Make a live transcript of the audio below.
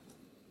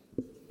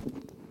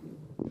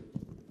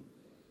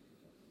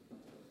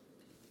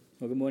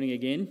Well, good morning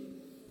again.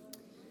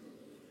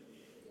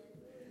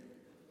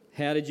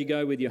 How did you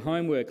go with your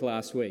homework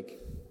last week?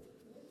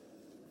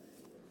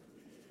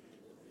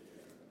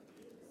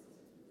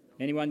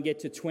 Anyone get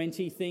to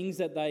 20 things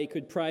that they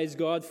could praise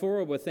God for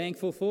or were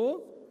thankful for?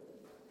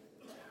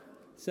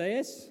 Say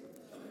yes?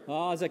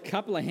 Oh, there's a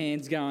couple of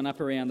hands going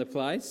up around the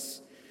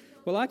place.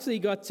 Well, I actually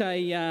got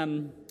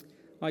a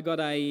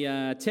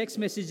text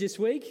message this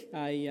week,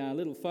 a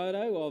little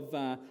photo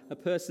of a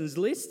person's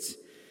list.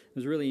 I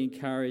was really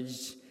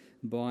encouraged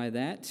by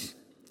that.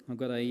 I've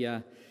got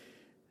a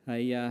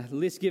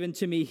list given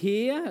to me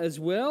here as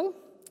well.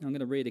 I'm going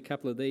to read a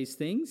couple of these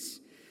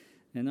things,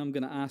 and I'm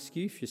going to ask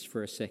you just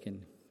for a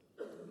second.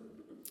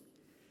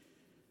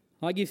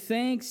 I give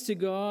thanks to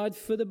God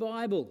for the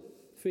Bible,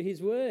 for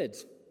His Word.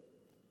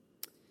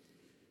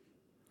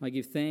 I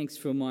give thanks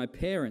for my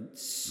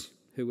parents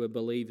who were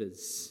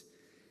believers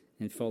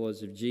and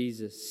followers of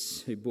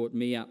Jesus, who brought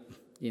me up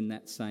in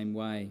that same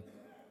way.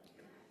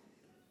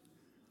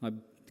 I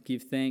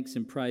give thanks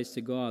and praise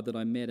to God that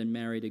I met and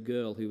married a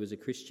girl who was a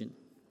Christian,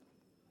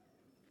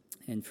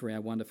 and for our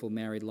wonderful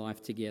married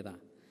life together.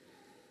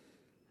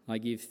 I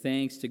give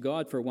thanks to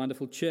God for a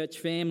wonderful church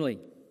family,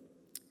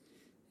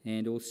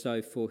 and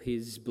also for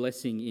His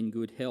blessing in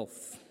good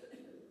health.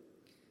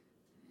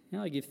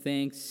 And I give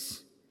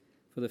thanks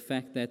for the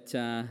fact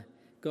that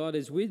God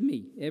is with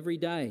me every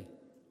day,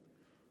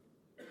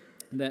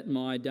 that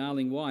my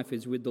darling wife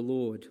is with the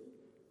Lord.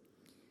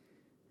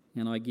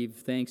 And I give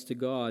thanks to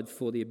God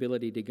for the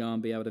ability to go and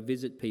be able to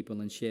visit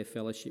people and share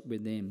fellowship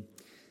with them.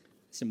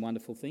 Some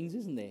wonderful things,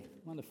 isn't there?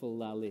 Wonderful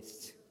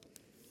list.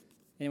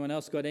 Anyone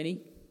else got any?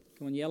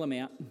 Come on, yell them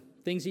out.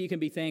 Things that you can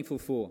be thankful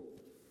for.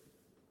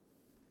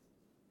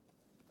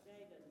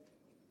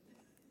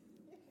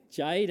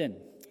 Jaden.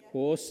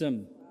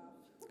 Awesome.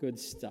 Good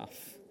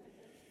stuff.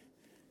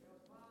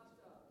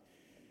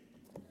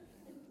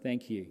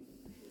 Thank you.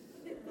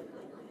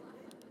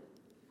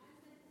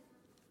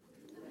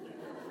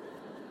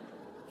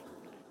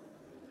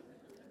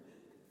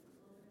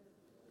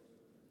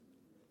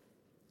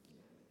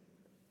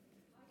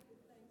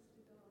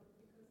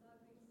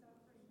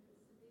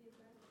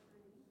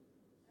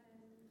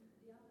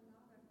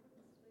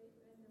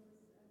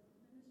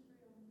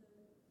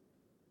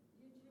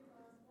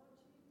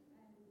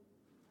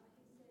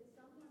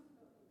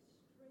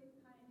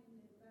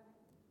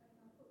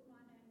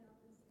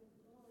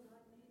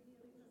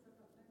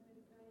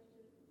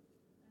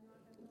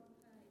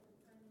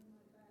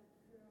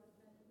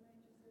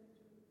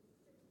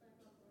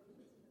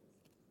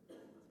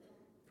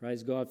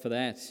 Praise God for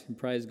that, and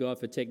praise God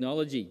for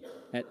technology.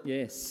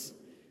 Yes.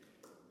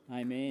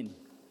 Amen.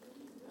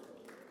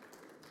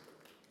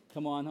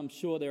 Come on, I'm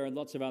sure there are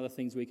lots of other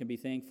things we can be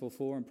thankful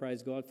for and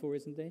praise God for,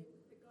 isn't there?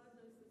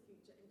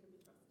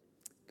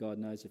 God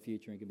knows the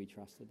future and can be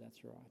trusted.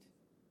 That's right.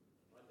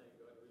 I thank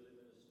God we live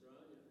in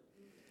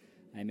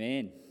Australia.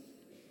 Amen.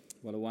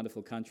 What a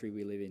wonderful country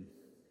we live in.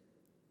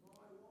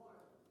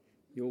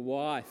 Your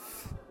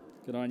wife.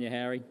 Good on you,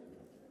 Harry.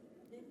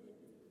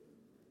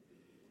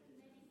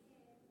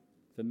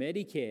 For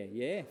Medicare,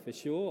 yeah, for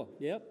sure,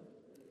 yep.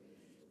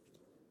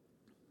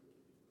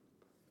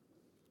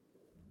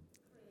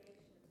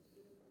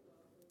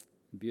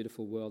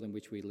 Beautiful world in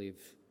which we live.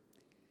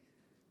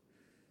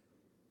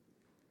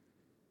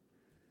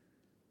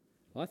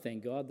 I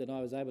thank God that I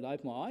was able to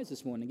open my eyes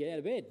this morning and get out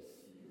of bed.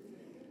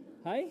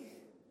 Hey?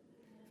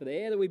 For the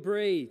air that we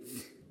breathe.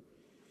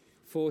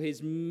 For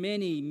His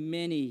many,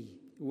 many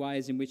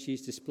ways in which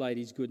He's displayed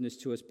His goodness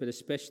to us, but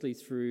especially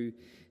through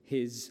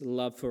His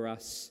love for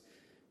us,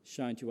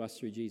 shown to us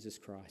through Jesus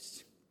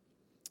Christ.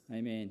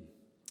 Amen.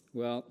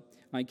 Well,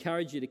 I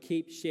encourage you to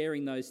keep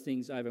sharing those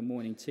things over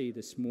morning tea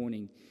this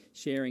morning,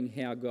 sharing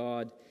how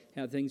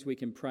things we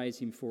can praise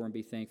Him for and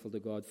be thankful to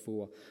God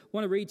for. I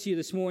want to read to you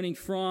this morning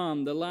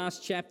from the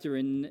last chapter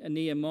in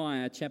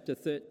Nehemiah, chapter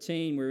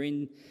 13. We're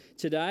in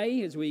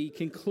today as we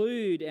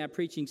conclude our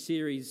preaching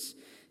series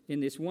in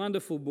this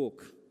wonderful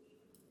book.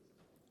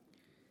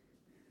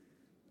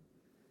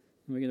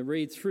 And we're going to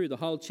read through the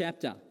whole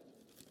chapter.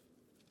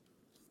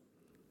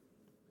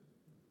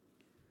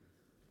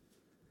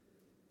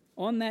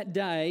 On that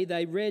day,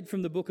 they read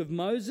from the book of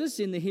Moses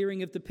in the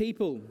hearing of the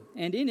people,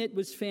 and in it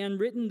was found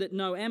written that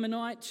no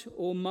Ammonite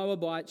or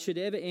Moabite should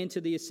ever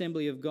enter the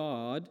assembly of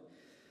God,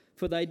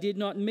 for they did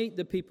not meet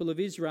the people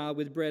of Israel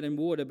with bread and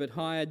water, but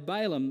hired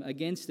Balaam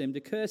against them to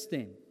curse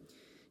them.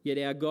 Yet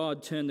our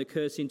God turned the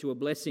curse into a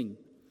blessing.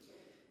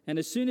 And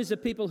as soon as the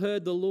people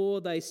heard the law,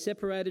 they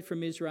separated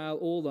from Israel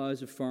all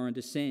those of foreign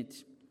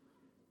descent.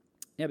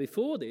 Now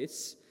before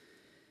this,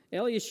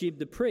 Eliashib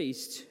the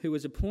priest, who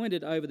was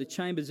appointed over the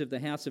chambers of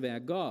the house of our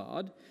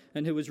God,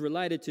 and who was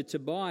related to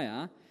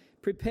Tobiah,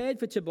 prepared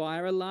for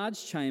Tobiah a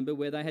large chamber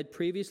where they had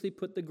previously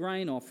put the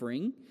grain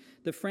offering,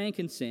 the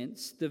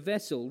frankincense, the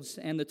vessels,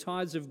 and the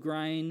tithes of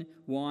grain,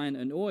 wine,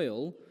 and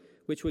oil,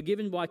 which were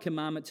given by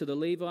commandment to the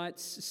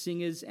Levites,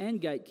 singers,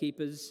 and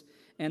gatekeepers,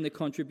 and the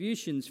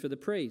contributions for the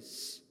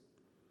priests.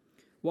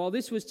 While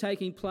this was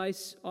taking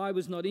place, I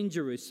was not in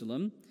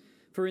Jerusalem,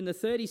 For in the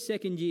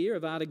 32nd year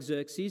of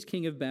Artaxerxes,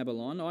 king of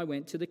Babylon, I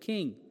went to the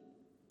king.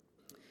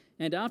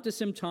 And after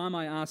some time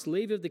I asked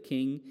leave of the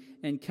king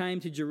and came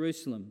to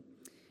Jerusalem.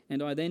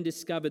 And I then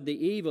discovered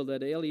the evil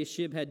that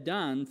Eliashib had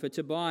done for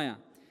Tobiah,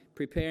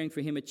 preparing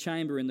for him a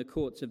chamber in the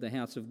courts of the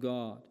house of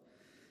God.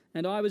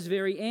 And I was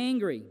very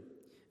angry,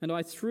 and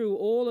I threw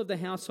all of the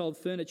household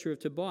furniture of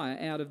Tobiah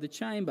out of the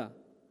chamber.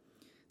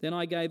 Then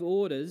I gave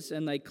orders,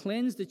 and they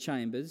cleansed the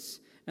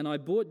chambers, and I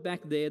brought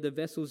back there the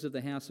vessels of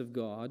the house of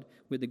God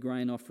with the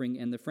grain offering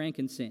and the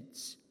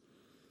frankincense.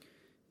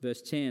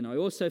 Verse 10, I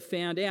also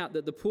found out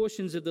that the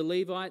portions of the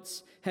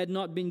Levites had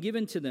not been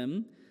given to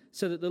them,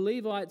 so that the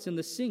Levites and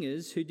the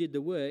singers who did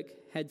the work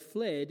had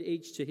fled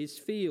each to his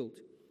field.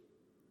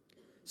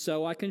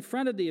 So I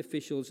confronted the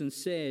officials and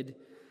said,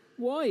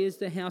 why is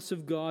the house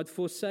of God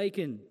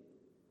forsaken?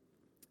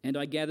 And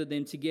I gathered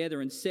them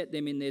together and set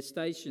them in their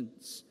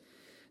stations.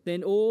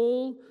 Then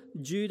all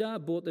Judah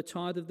brought the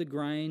tithe of the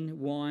grain,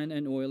 wine,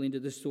 and oil into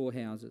the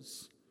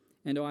storehouses.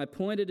 And I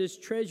appointed as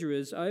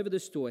treasurers over the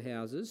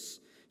storehouses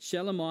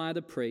Shelemiah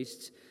the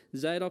priest,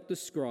 Zadok the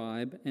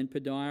scribe, and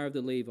Pedaiah of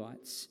the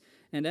Levites,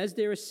 and as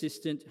their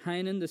assistant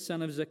Hanan the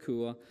son of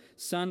Zakur,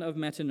 son of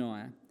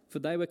Mattaniah, for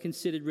they were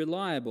considered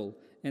reliable,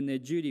 and their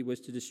duty was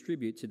to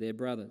distribute to their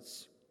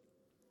brothers.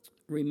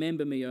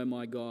 Remember me, O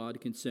my God,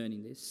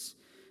 concerning this,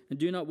 and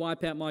do not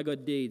wipe out my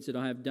good deeds that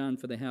I have done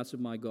for the house of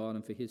my God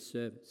and for his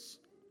service.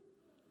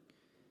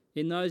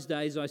 In those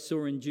days I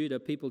saw in Judah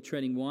people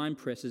treading wine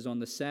presses on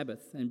the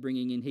Sabbath and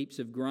bringing in heaps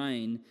of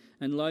grain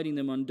and loading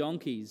them on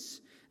donkeys,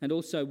 and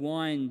also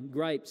wine,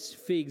 grapes,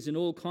 figs, and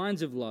all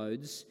kinds of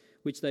loads,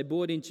 which they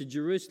brought into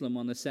Jerusalem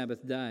on the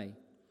Sabbath day.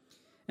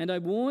 And I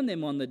warned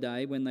them on the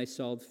day when they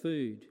sold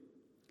food.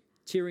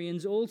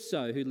 Tyrians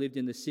also, who lived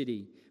in the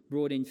city,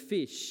 brought in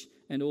fish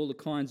and all the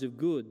kinds of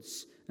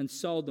goods and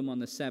sold them on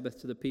the Sabbath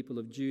to the people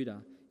of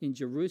Judah in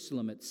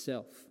Jerusalem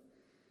itself.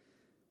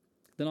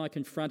 Then I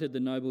confronted the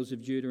nobles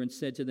of Judah and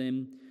said to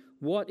them,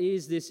 what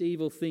is this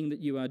evil thing that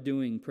you are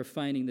doing,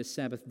 profaning the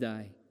Sabbath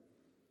day?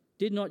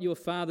 Did not your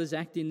fathers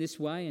act in this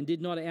way, and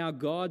did not our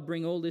God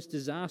bring all this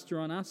disaster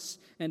on us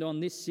and on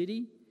this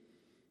city?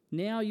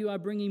 Now you are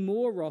bringing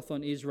more wrath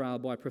on Israel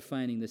by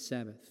profaning the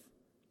Sabbath.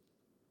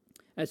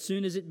 As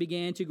soon as it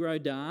began to grow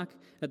dark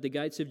at the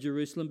gates of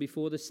Jerusalem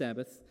before the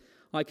Sabbath,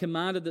 I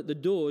commanded that the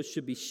doors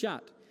should be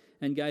shut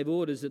and gave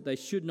orders that they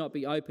should not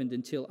be opened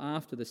until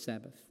after the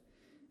Sabbath.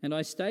 And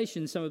I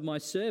stationed some of my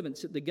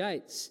servants at the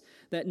gates,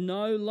 that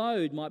no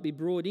load might be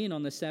brought in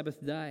on the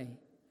Sabbath day.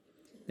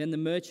 Then the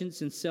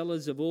merchants and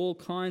sellers of all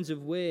kinds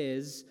of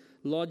wares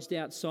lodged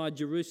outside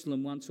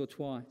Jerusalem once or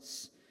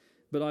twice.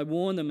 But I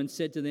warned them and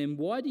said to them,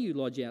 why do you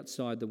lodge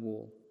outside the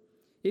wall?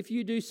 If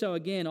you do so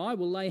again, I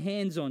will lay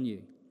hands on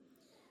you.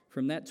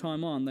 From that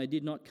time on, they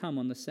did not come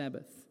on the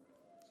Sabbath.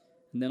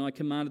 And then I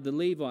commanded the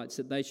Levites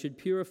that they should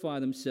purify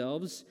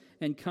themselves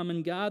and come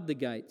and guard the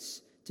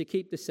gates to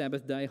keep the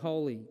Sabbath day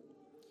holy.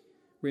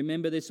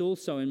 Remember this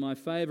also in my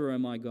favour, O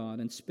my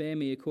God, and spare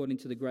me according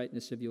to the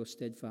greatness of your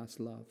steadfast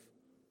love.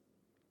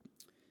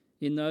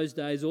 In those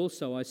days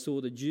also I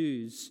saw the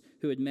Jews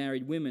who had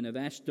married women of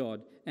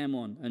Ashdod,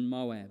 Ammon, and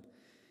Moab.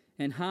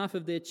 And half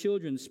of their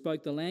children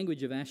spoke the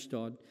language of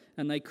Ashdod,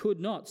 and they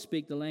could not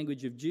speak the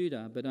language of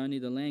Judah, but only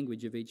the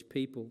language of each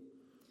people.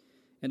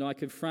 And I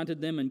confronted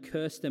them and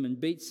cursed them and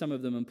beat some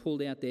of them and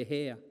pulled out their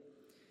hair.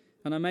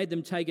 And I made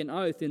them take an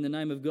oath in the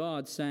name of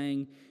God,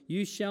 saying,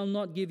 you shall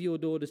not give your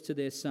daughters to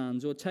their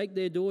sons, or take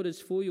their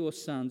daughters for your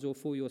sons or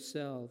for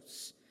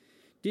yourselves.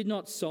 Did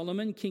not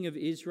Solomon, king of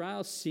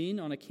Israel, sin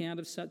on account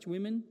of such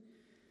women?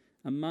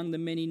 Among the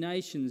many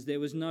nations there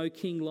was no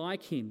king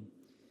like him,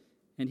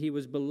 and he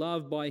was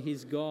beloved by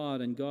his God,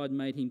 and God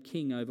made him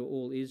king over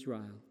all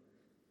Israel.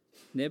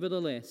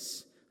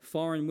 Nevertheless,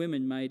 foreign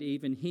women made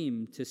even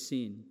him to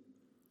sin.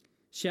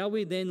 Shall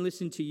we then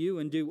listen to you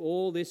and do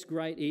all this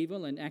great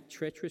evil and act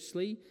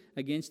treacherously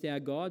against our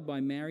God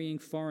by marrying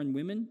foreign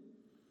women?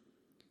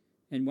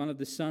 And one of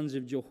the sons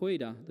of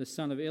Jehoiada, the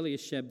son of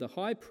Eliashib the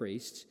high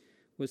priest,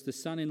 was the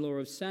son-in-law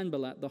of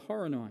Sanballat the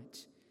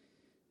Horonite.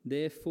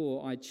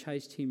 Therefore I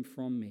chased him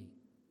from me.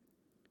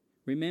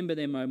 Remember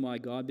them, O my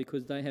God,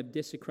 because they have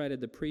desecrated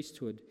the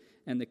priesthood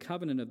and the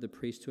covenant of the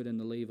priesthood and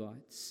the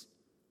Levites.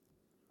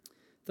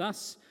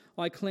 Thus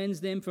I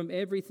cleansed them from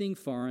everything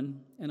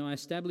foreign, and I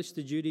established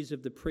the duties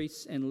of the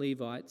priests and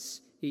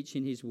Levites, each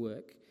in his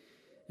work.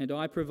 And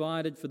I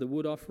provided for the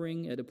wood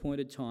offering at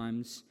appointed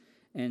times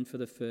and for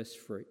the first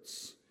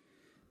fruits.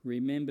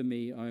 Remember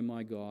me, O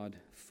my God,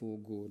 for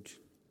good.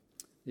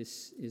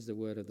 This is the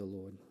word of the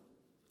Lord.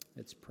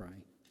 Let's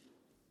pray.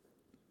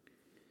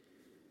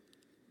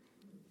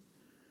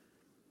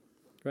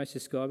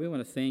 Gracious God, we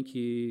want to thank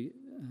you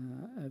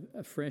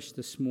afresh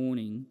this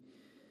morning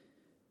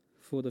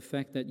for the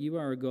fact that you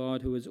are a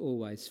God who is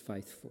always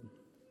faithful.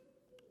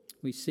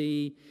 We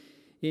see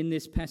in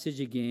this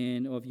passage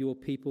again of your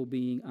people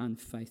being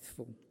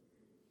unfaithful,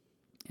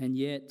 and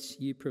yet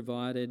you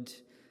provided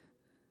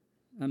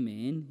a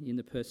man in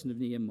the person of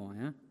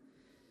Nehemiah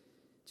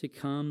to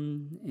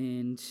come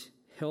and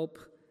help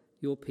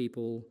your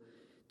people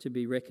to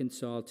be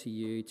reconciled to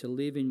you, to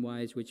live in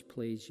ways which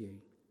please you.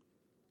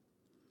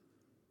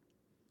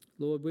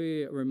 Lord,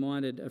 we're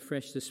reminded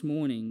afresh this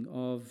morning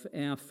of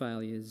our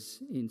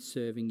failures in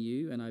serving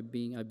you and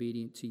being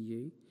obedient to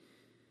you.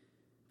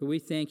 But we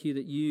thank you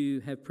that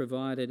you have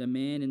provided a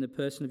man in the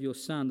person of your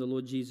Son, the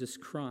Lord Jesus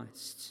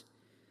Christ,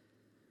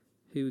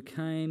 who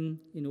came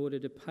in order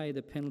to pay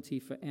the penalty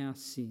for our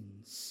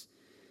sins,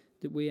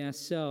 that we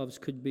ourselves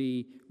could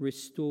be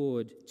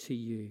restored to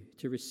you,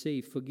 to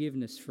receive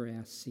forgiveness for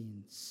our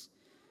sins,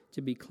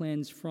 to be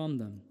cleansed from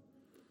them,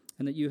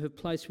 and that you have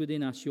placed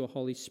within us your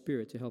Holy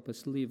Spirit to help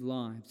us live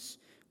lives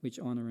which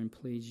honour and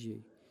please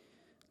you.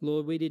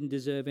 Lord, we didn't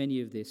deserve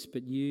any of this,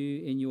 but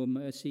you, in your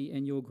mercy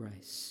and your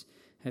grace,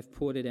 have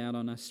poured it out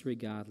on us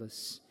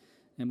regardless,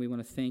 and we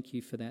want to thank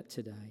you for that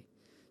today.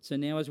 So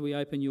now as we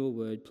open your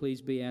word,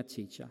 please be our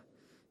teacher.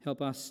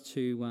 Help us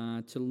to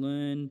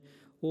learn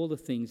all the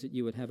things that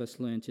you would have us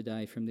learn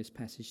today from this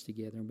passage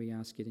together, and we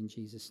ask it in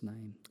Jesus'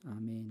 name.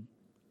 Amen.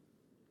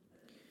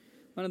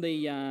 One of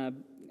the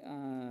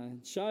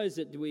shows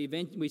that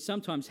we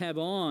sometimes have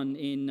on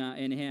in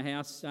our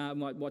house,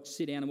 might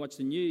sit down and watch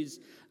the news.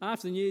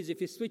 After the news,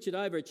 if you switch it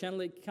over a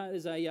channel,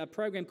 there's a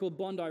program called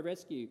Bondi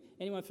Rescue.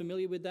 Anyone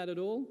familiar with that at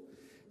all?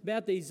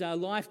 About these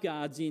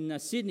lifeguards in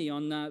Sydney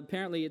on,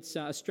 apparently it's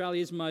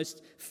Australia's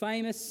most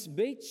famous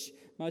beach,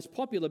 most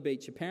popular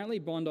beach apparently,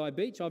 Bondi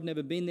Beach. I've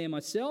never been there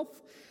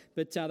myself,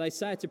 but they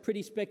say it's a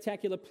pretty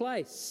spectacular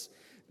place.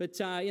 But,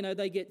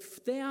 they get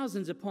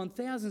thousands upon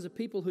thousands of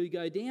people who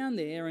go down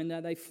there, and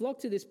they flock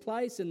to this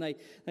place, and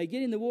they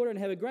get in the water and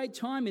have a great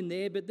time in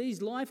there. But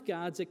these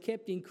lifeguards are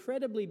kept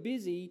incredibly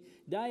busy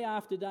day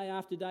after day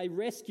after day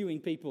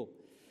rescuing people.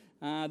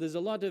 There's a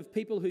lot of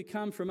people who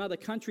come from other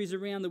countries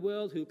around the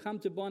world who come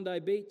to Bondi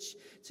Beach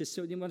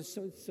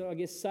to I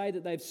guess say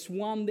that they've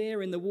swum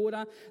there in the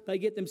water. They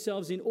get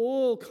themselves in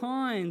all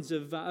kinds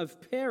of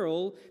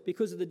peril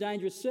because of the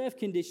dangerous surf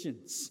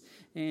conditions.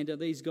 And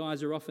these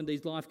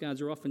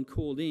lifeguards are often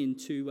called in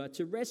to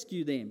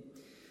rescue them.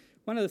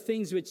 One of the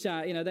things which,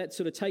 that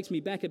sort of takes me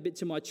back a bit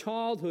to my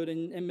childhood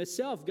and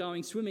myself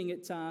going swimming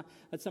at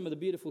some of the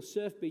beautiful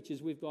surf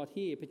beaches we've got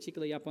here,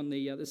 particularly up on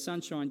the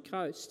Sunshine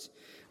Coast.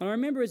 And I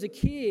remember as a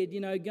kid,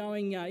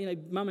 going,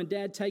 mum and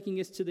dad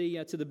taking us to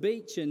the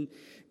beach and,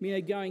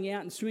 going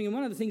out and swimming. And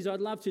one of the things I'd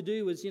love to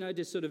do was,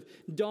 just sort of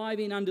dive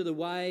in under the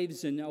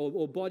waves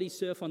or body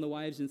surf on the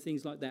waves and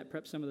things like that.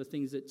 Perhaps some of the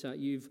things that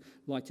you've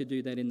liked to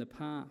do that in the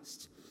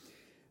past.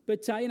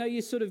 But,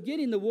 you sort of get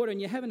in the water and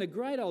you're having a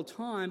great old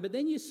time, but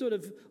then you sort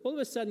of, all of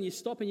a sudden you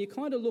stop and you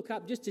kind of look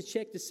up just to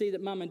check to see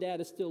that mum and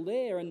dad are still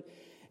there.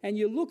 And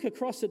you look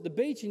across at the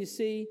beach and you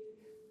see,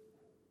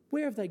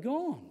 where have they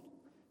gone?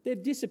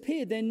 They've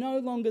disappeared. They're no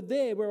longer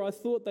there where I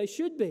thought they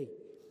should be.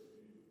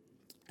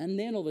 And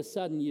then all of a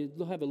sudden you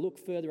have a look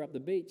further up the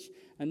beach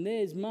and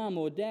there's mum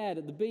or dad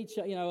at the beach,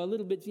 a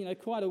little bit,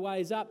 quite a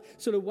ways up,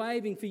 sort of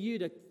waving for you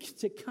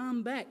to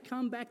come back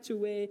to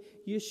where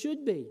you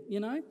should be,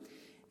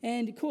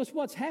 And, of course,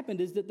 what's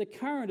happened is that the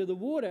current of the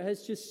water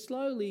has just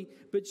slowly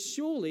but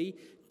surely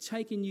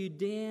taken you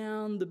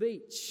down the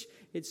beach.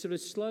 It's sort of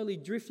slowly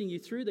drifting you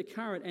through the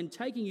current and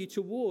taking you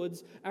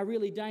towards a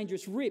really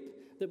dangerous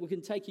rip that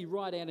can take you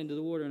right out into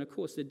the water. And, of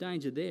course, the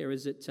danger there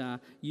is that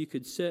you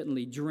could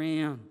certainly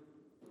drown.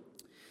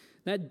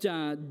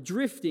 That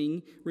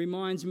drifting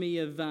reminds me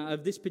of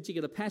this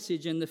particular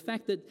passage and the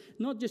fact that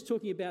not just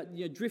talking about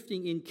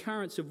drifting in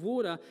currents of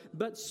water,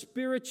 but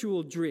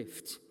spiritual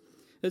drift.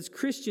 As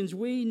Christians,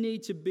 we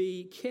need to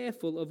be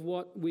careful of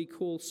what we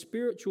call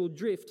spiritual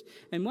drift.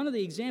 And one of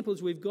the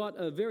examples we've got,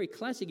 a very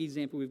classic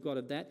example we've got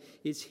of that,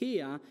 is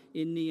here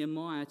in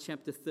Nehemiah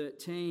chapter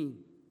 13.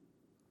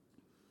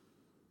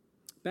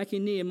 Back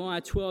in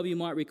Nehemiah 12, you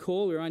might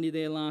recall, we were only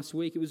there last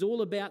week, it was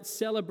all about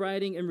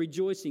celebrating and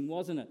rejoicing,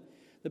 wasn't it?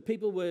 The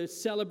people were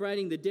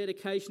celebrating the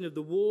dedication of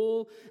the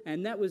wall,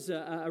 and that was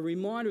a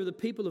reminder of the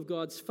people of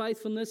God's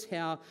faithfulness,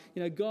 how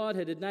God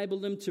had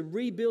enabled them to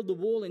rebuild the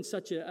wall in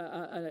such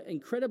an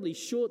incredibly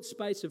short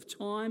space of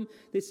time.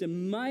 This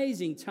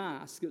amazing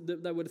task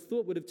that they would have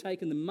thought would have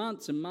taken them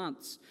months and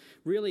months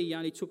really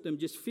only took them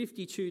just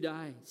 52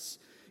 days.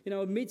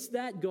 Amidst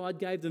that, God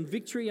gave them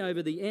victory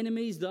over the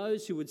enemies,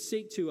 those who would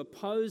seek to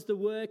oppose the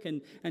work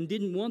and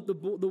didn't want the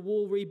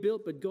wall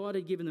rebuilt, but God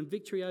had given them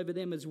victory over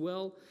them as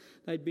well.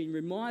 They'd been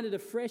reminded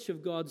afresh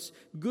of God's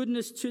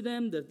goodness to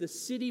them, that the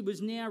city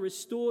was now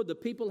restored, the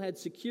people had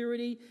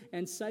security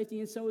and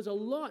safety, and so it was a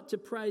lot to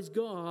praise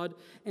God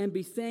and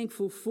be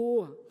thankful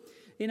for.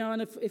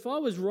 And if I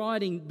was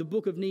writing the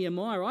book of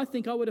Nehemiah, I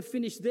think I would have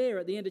finished there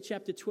at the end of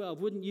chapter 12,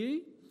 wouldn't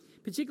you?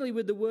 Particularly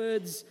with the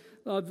words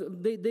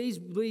of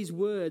these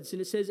words,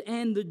 and it says,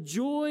 "And the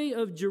joy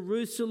of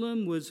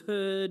Jerusalem was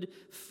heard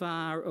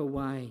far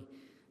away."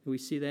 We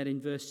see that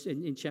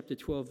in chapter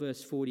 12,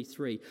 verse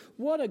 43.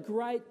 What a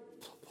great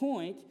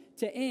point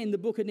to end the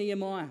book of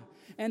Nehemiah.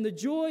 And the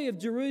joy of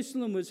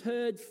Jerusalem was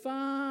heard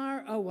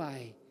far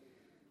away.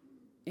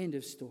 End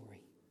of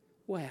story.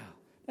 Wow,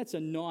 that's a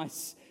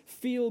nice,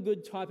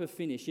 feel-good type of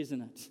finish,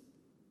 isn't it?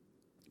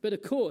 But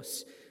of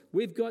course,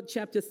 we've got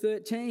chapter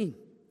 13.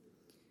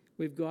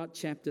 we've got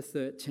chapter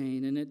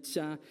 13. And it's,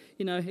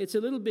 it's a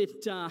little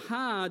bit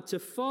hard to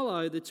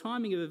follow the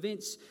timing of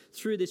events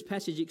through this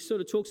passage. It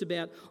sort of talks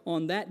about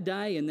on that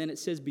day, and then it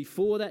says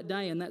before that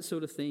day and that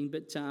sort of thing.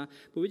 But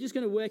we're just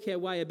going to work our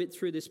way a bit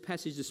through this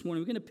passage this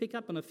morning. We're going to pick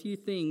up on a few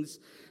things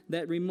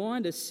that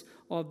remind us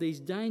of these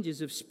dangers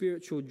of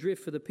spiritual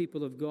drift for the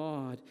people of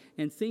God,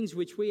 and things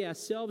which we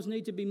ourselves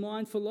need to be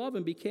mindful of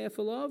and be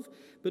careful of,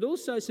 but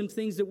also some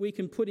things that we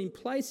can put in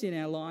place in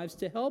our lives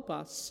to help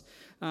us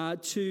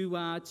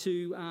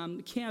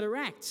to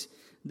counteract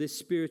this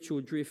spiritual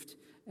drift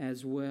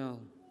as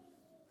well.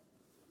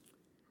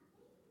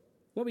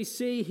 What we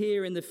see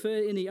here in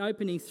the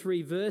opening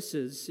 3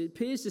 verses, it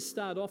appears to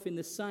start off in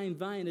the same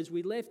vein as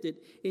we left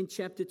it in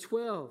chapter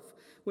 12,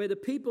 where the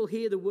people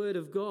hear the word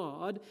of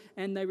God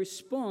and they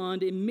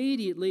respond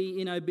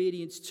immediately in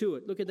obedience to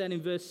it. Look at that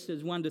in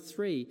verses 1 to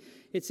 3.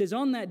 It says,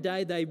 "On that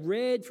day they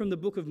read from the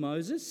book of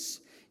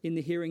Moses in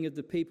the hearing of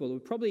the people." We're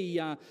probably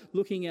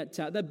looking at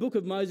that book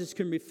of Moses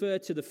can refer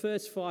to the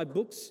first 5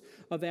 books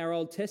of our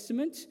Old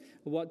Testament,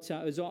 what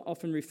is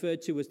often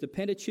referred to as the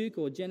Pentateuch,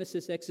 or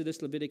Genesis,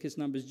 Exodus, Leviticus,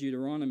 Numbers,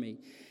 Deuteronomy.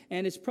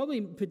 And it's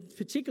probably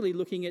particularly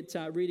looking at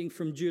reading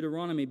from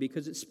Deuteronomy,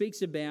 because it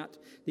speaks about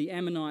the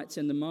Ammonites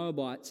and the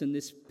Moabites and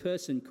this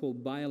person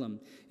called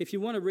Balaam. If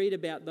you want to read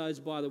about those,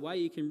 by the way,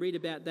 you can read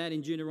about that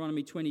in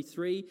Deuteronomy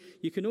 23.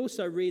 You can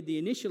also read the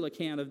initial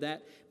account of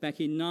that back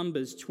in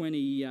Numbers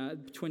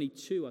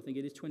 22, I think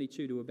it is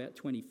 22 to about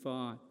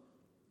 25.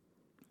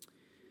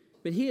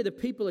 But here the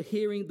people are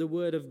hearing the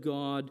word of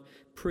God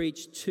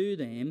preached to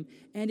them,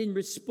 and in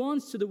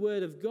response to the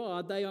word of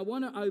God, they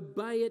want to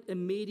obey it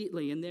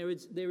immediately. And there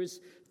is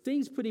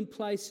things put in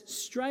place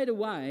straight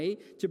away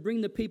to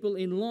bring the people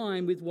in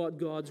line with what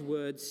God's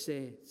word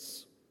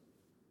says.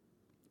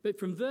 But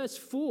from verse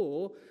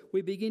 4,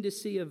 we begin to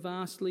see a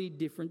vastly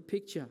different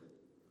picture.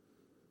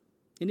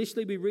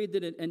 Initially, we read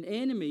that an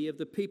enemy of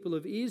the people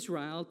of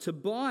Israel,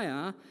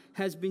 Tobiah,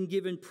 has been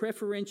given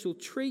preferential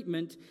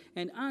treatment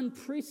and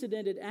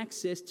unprecedented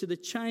access to the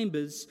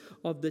chambers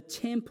of the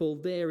temple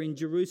there in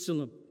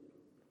Jerusalem.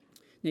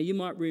 Now, you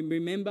might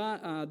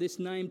remember this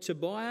name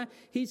Tobiah.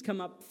 He's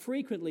come up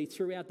frequently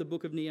throughout the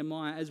book of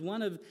Nehemiah as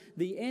one of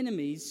the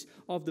enemies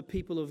of the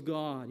people of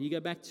God. You go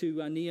back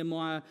to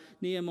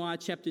Nehemiah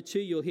chapter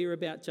 2, you'll hear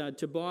about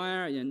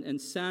Tobiah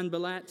and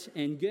Sanballat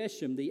and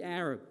Geshem, the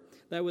Arab.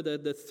 They were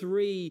the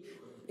 3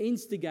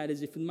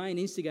 main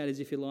instigators,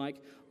 if you like,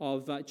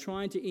 of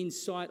trying to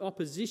incite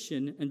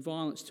opposition and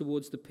violence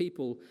towards the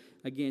people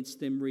against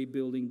them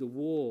rebuilding the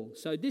wall.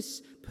 So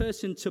this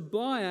person,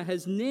 Tobiah,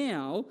 has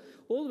now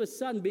all of a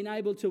sudden been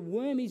able to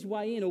worm his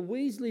way in, or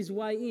weasel his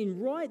way in,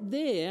 right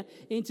there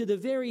into the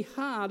very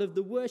heart of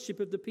the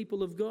worship of the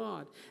people of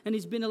God. And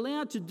he's been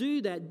allowed to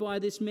do that by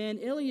this man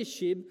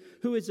Eliashib,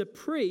 who is a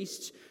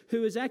priest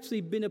who has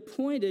actually been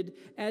appointed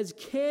as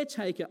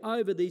caretaker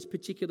over these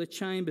particular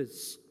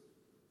chambers.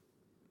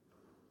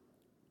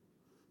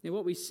 Now,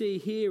 what we see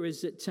here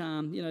is that,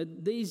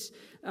 these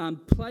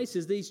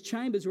places, these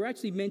chambers, were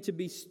actually meant to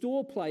be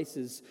store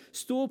places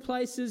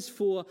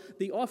for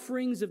the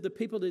offerings of the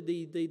people,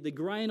 the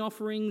grain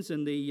offerings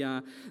and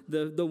the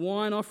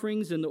wine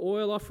offerings and the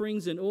oil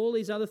offerings and all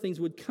these other things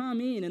would come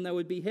in, and they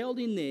would be held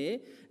in there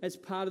as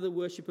part of the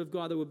worship of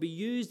God. They would be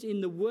used in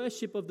the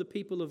worship of the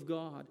people of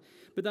God.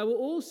 But they were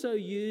also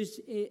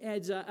used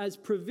as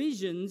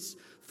provisions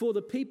for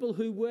the people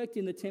who worked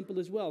in the temple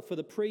as well, for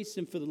the priests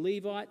and for the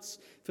Levites,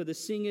 for the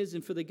singers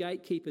and for the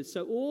gatekeepers.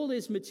 So all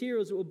these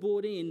materials that were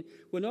brought in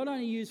were not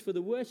only used for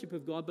the worship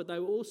of God, but they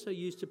were also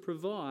used to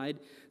provide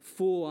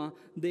for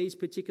these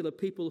particular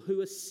people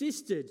who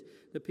assisted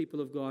the people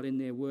of God in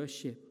their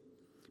worship.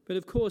 But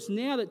of course,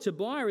 now that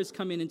Tobiah has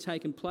come in and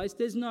taken place,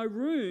 there's no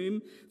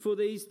room for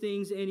these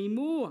things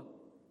anymore.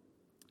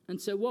 And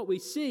so what we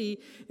see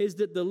is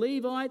that the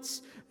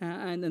Levites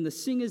and the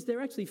singers, they're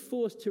actually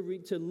forced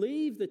to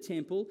leave the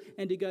temple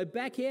and to go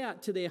back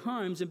out to their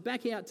homes and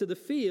back out to the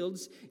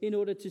fields in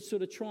order to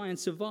sort of try and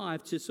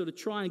survive, to sort of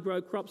try and grow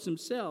crops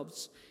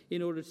themselves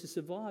in order to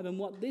survive. And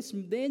what this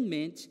then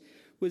meant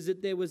was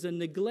that there was a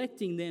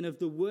neglecting then of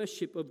the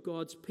worship of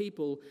God's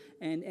people,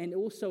 and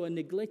also a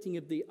neglecting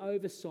of the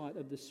oversight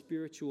of the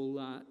spiritual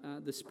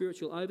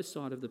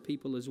oversight of the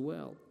people as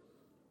well.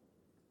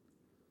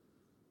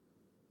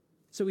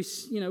 So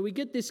we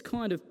get this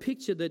kind of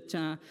picture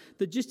that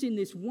just in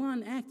this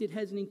one act, it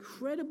has an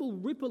incredible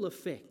ripple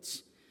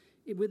effect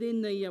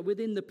within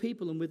the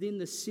people and within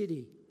the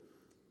city.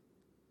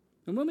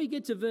 And when we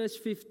get to verse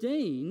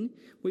 15,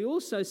 we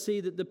also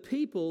see that the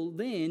people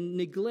then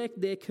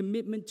neglect their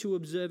commitment to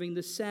observing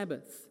the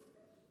Sabbath.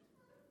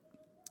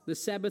 The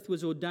Sabbath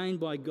was ordained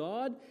by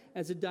God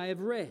as a day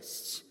of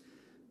rest.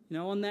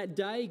 On that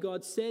day,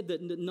 God said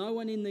that no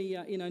one in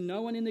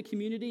the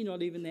community,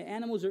 not even their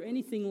animals or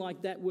anything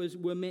like that,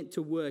 were meant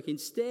to work.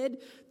 Instead,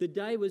 the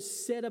day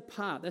was set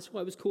apart. That's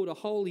why it was called a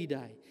holy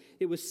day.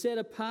 It was set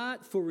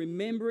apart for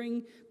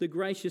remembering the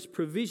gracious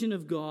provision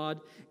of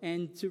God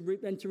and to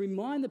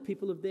remind the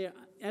people of their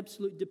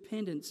absolute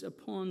dependence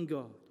upon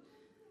God.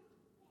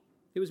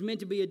 It was meant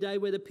to be a day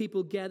where the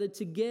people gathered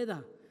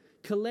together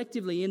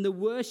collectively in the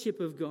worship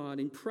of God,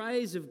 in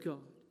praise of God.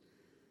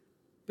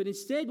 But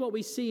instead, what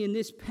we see in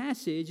this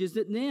passage is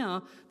that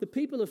now the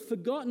people have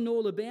forgotten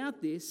all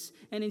about this,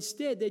 and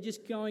instead they're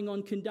just going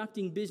on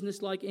conducting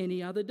business like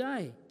any other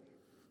day.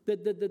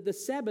 The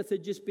Sabbath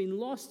had just been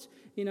lost,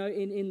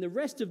 in the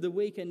rest of the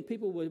week, and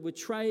people were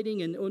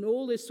trading, and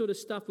all this sort of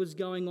stuff was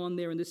going on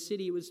there in the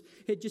city. It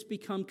had just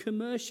become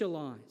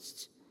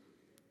commercialised.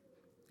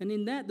 And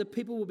in that, the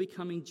people were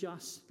becoming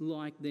just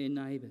like their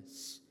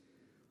neighbours.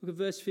 Look at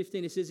verse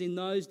 15. It says, "In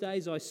those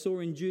days I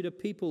saw in Judah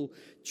people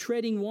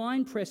treading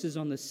wine presses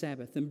on the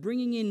Sabbath and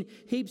bringing in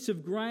heaps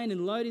of grain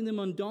and loading them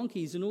on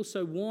donkeys, and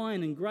also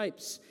wine and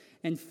grapes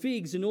and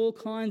figs and all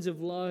kinds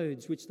of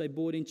loads, which they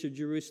brought into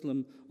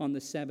Jerusalem on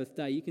the Sabbath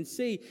day." You can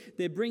see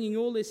they're bringing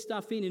all this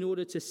stuff in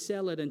order to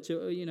sell it and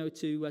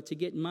to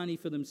get money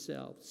for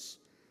themselves.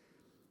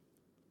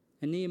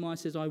 And Nehemiah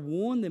says, "I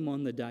warned them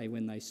on the day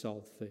when they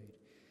sold food."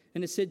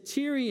 And it said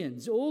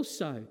Tyrians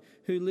also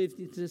who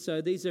lived,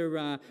 so these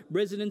are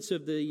residents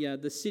of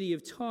the city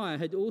of Tyre,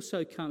 had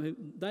also come.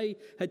 They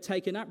had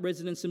taken up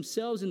residence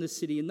themselves in the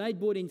city, and they'd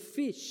brought in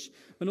fish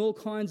and all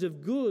kinds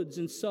of goods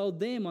and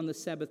sold them on the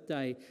Sabbath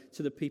day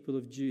to the people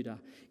of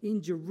Judah.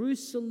 In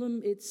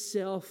Jerusalem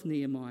itself,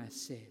 Nehemiah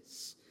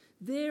says,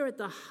 there at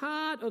the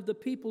heart of the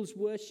people's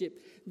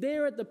worship,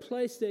 there at the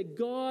place that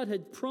God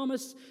had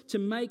promised to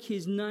make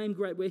his name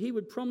great, where he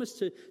would promise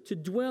to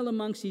dwell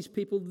amongst his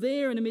people,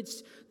 there in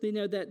amidst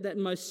that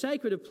most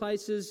sacred of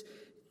places,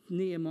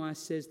 Nehemiah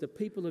says the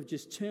people have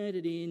just turned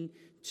it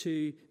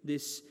into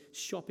this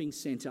shopping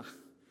centre.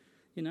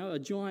 A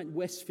giant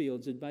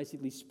Westfields had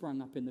basically sprung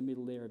up in the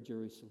middle there of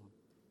Jerusalem.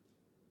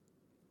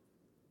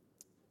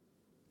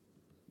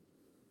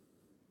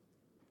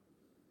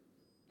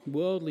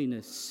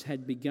 Worldliness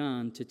had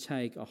begun to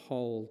take a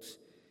hold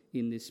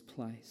in this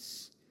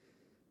place.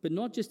 But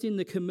not just in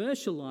the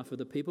commercial life of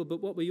the people,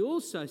 but what we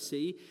also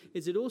see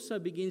is it also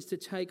begins to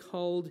take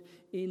hold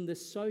in the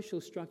social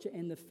structure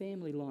and the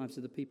family lives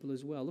of the people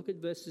as well. Look at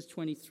verses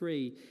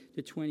 23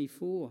 to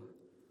 24.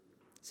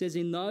 It says,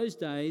 "In those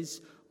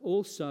days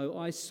also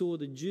I saw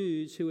the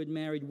Jews who had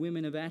married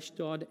women of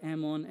Ashdod,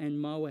 Ammon and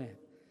Moab.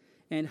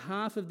 And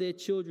half of their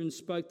children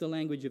spoke the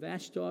language of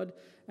Ashdod,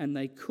 and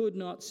they could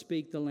not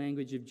speak the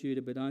language of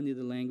Judah, but only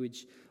the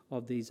language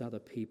of these other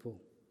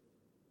people."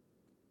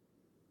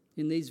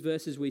 In these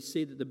verses, we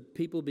see that the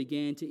people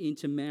began to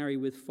intermarry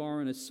with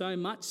foreigners, so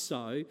much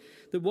so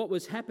that what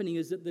was happening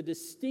is that the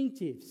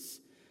distinctives,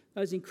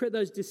 those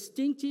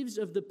distinctives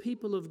of the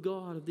people of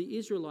God, of the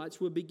Israelites,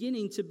 were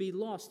beginning to be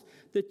lost.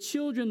 The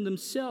children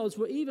themselves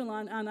were even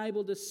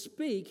unable to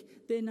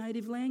speak their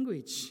native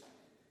language.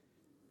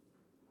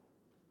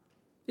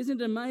 Isn't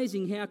it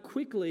amazing how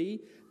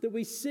quickly that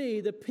we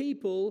see the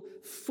people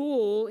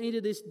fall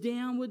into this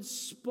downward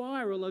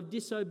spiral of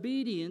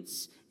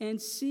disobedience and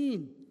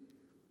sin?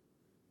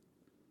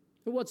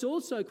 But what's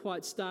also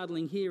quite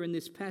startling here in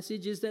this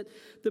passage is that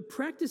the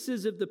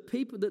practices of the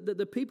people that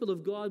the people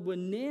of God were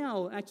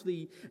now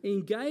actually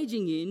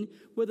engaging in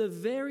were the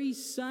very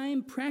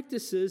same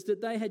practices that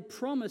they had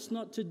promised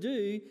not to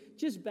do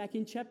just back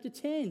in chapter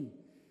 10.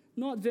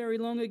 Not very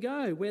long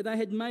ago, where they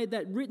had made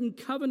that written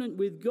covenant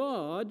with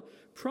God,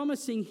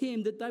 promising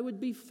him that they would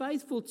be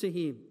faithful to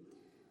him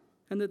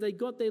and that they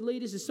got their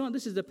leaders to sign.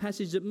 This is the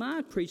passage that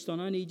Mark preached on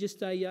only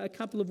just a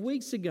couple of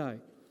weeks ago.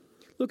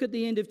 Look at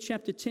the end of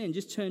chapter 10.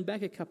 Just turn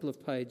back a couple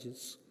of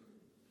pages.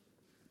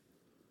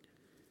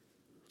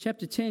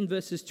 Chapter 10,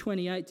 verses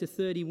 28 to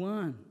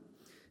 31.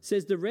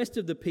 Says, "The rest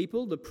of the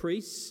people, the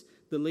priests,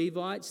 the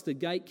Levites, the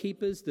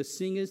gatekeepers, the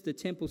singers, the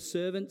temple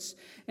servants,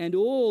 and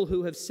all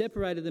who have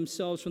separated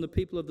themselves from the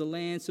people of the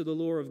land to the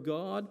law of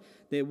God,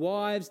 their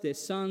wives, their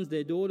sons,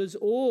 their daughters,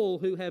 all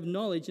who have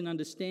knowledge and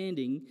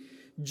understanding,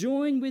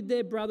 join with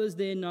their brothers,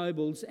 their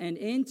nobles, and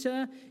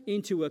enter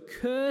into a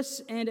curse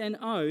and an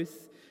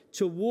oath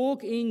to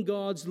walk in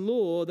God's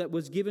law that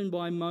was given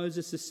by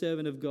Moses, the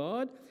servant of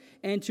God,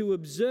 and to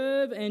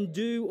observe and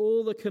do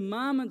all the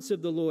commandments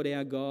of the Lord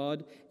our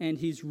God and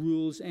his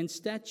rules and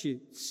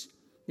statutes."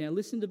 Now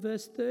listen to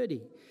verse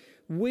 30.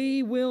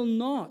 "We will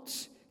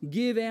not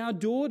give our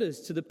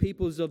daughters to the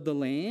peoples of the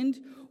land,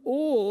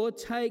 or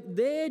take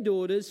their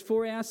daughters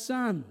for our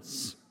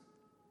sons."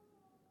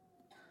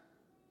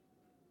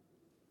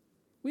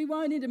 We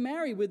won't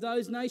intermarry with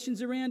those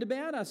nations around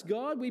about us,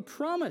 God. We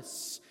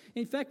promise.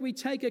 In fact, we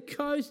take a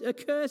curse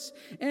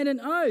and an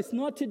oath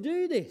not to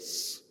do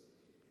this.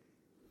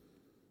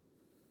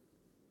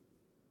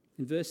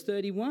 In verse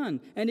 31,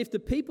 "And if the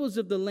peoples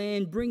of the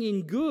land bring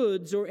in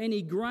goods or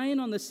any grain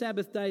on the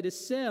Sabbath day to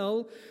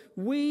sell,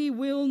 we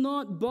will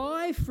not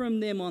buy from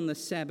them on the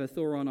Sabbath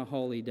or on a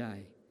holy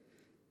day.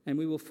 And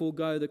we will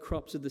forego the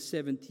crops of the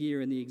 7th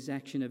year and the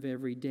exaction of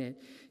every debt."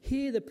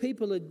 Here the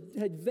people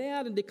had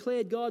vowed and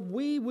declared, God,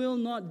 we will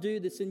not do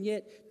this. And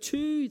yet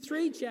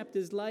 2-3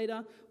 chapters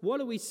later, what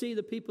do we see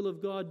the people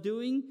of God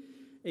doing?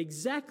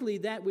 Exactly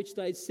that which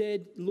they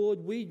said,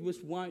 Lord, we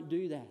just won't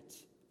do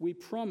that. We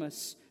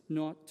promise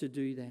not to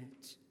do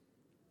that.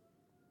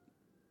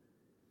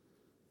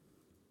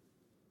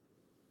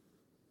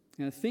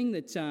 Now, the thing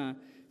that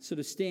sort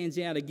of stands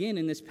out again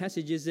in this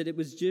passage is that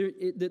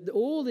that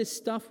all this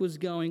stuff was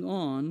going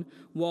on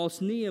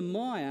whilst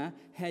Nehemiah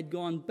had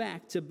gone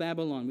back to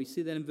Babylon. We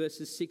see that in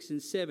verses 6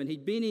 and 7.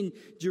 He'd been in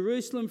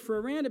Jerusalem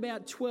for around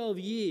about 12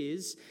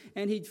 years,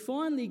 and he'd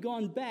finally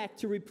gone back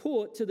to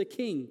report to the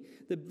king,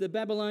 the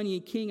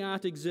Babylonian king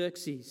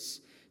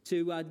Artaxerxes,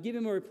 to give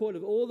him a report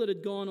of all that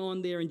had gone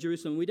on there in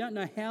Jerusalem. We don't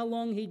know how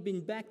long he'd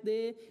been back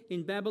there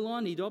in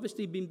Babylon. He'd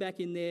obviously been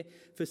back in there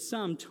for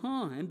some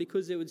time,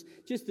 because it was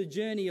just the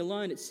journey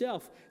alone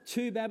itself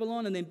to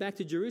Babylon and then back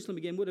to Jerusalem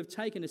again would have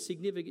taken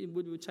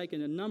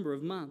a number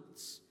of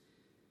months.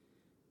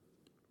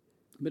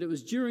 But it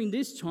was during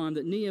this time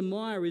that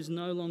Nehemiah is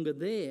no longer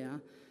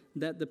there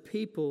that the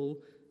people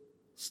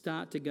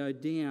start to go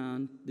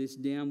down this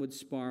downward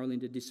spiral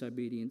into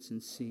disobedience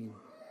and sin.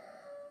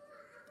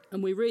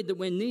 And we read that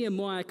when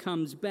Nehemiah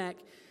comes back,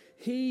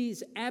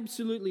 he's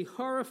absolutely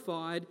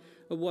horrified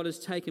of what has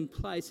taken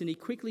place, and he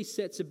quickly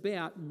sets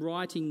about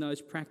righting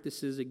those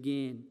practices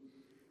again.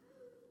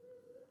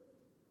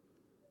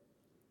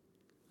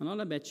 I don't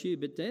know about you,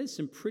 but there's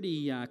some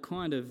pretty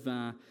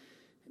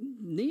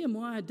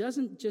Nehemiah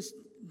doesn't just,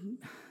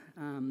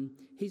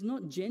 he's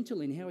not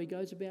gentle in how he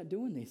goes about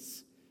doing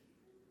this.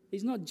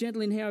 He's not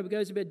gentle in how he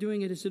goes about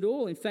doing it at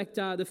all. In fact,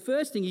 the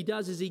first thing he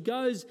does is he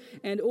goes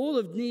and all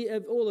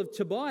of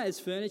Tobiah's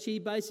furniture he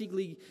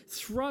basically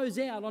throws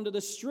out onto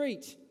the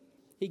street.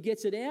 He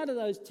gets it out of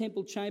those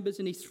temple chambers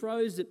and he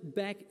throws it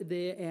back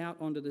there out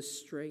onto the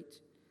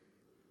street.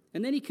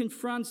 And then he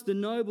confronts the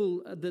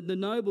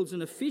nobles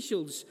and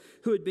officials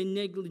who had been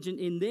negligent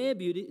in their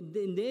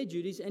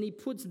duties, and he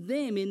puts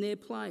them in their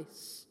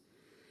place.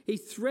 He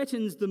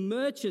threatens the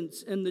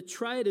merchants and the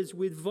traders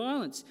with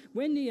violence.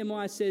 When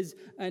Nehemiah says,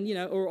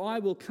 or I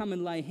will come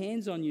and lay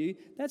hands on you,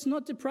 that's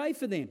not to pray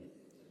for them.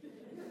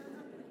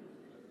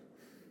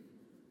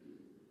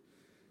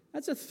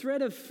 That's a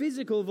threat of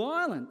physical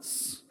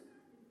violence.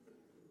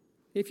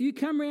 If you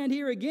come around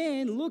here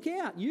again, look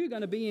out. You're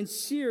going to be in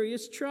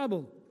serious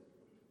trouble.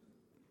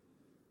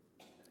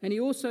 And he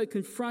also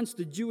confronts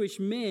the Jewish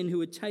men who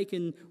had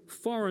taken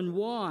foreign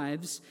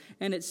wives,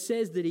 and it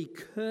says that he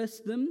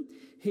cursed them,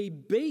 he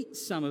beat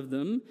some of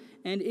them,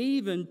 and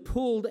even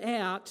pulled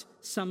out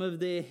some of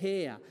their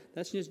hair.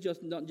 That's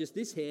just not just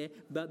this hair,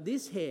 but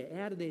this hair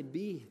out of their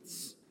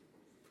beards.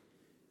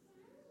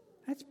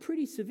 That's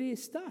pretty severe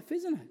stuff,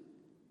 isn't it?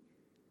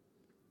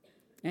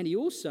 And he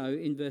also,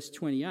 in verse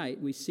 28,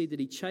 we see that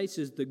he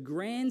chases the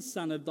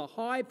grandson of the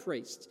high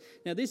priest.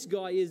 Now, this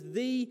guy is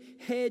the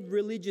head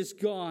religious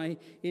guy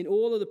in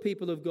all of the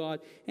people of God,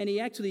 and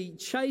he actually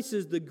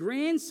chases the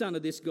grandson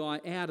of this guy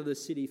out of the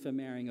city for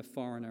marrying a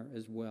foreigner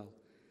as well.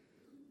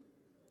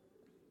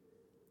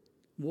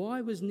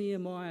 Why was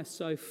Nehemiah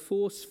so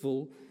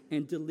forceful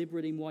and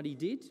deliberate in what he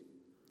did?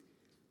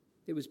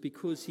 It was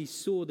because he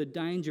saw the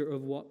danger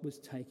of what was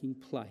taking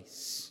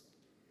place.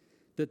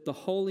 That the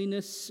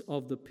holiness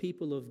of the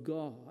people of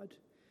God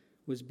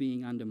was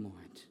being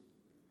undermined.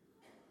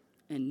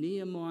 And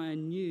Nehemiah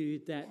knew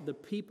that the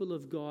people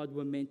of God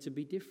were meant to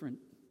be different.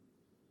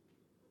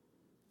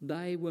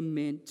 They were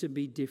meant to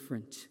be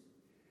different.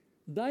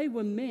 They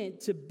were meant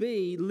to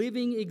be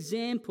living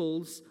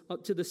examples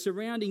to the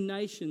surrounding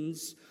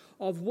nations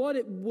of what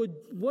it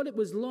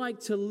was like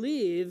to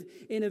live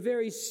in a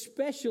very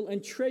special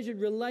and treasured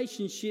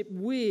relationship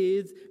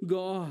with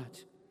God.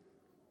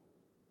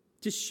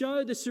 To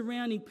show the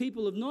surrounding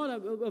people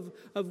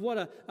of what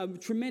a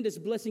tremendous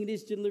blessing it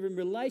is to live in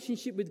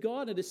relationship with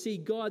God and to see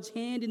God's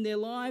hand in their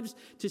lives,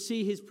 to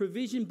see his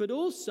provision, but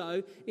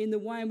also in the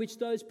way in which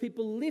those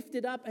people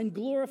lifted up and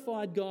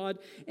glorified God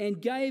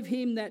and gave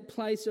him that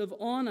place of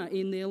honour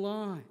in their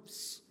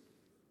lives.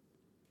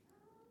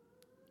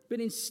 But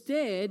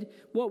instead,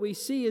 what we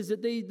see is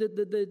that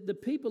the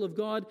people of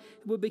God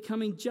were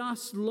becoming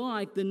just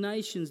like the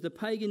nations, the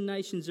pagan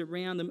nations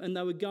around them, and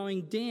they were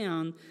going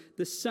down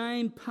the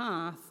same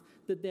path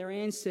that their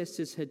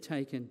ancestors had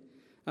taken,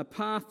 a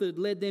path that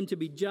led them to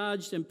be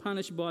judged and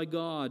punished by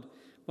God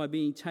by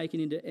being taken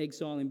into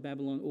exile in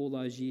Babylon all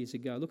those years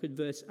ago. Look at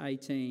verse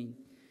 18.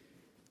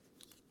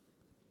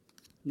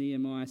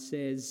 Nehemiah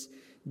says,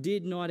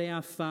 "Did not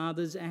our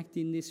fathers act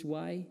in this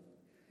way?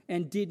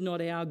 And did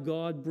not our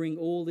God bring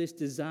all this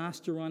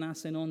disaster on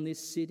us and on this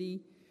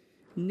city?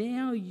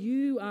 Now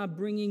you are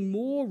bringing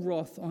more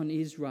wrath on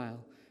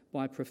Israel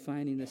by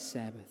profaning the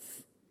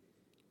Sabbath."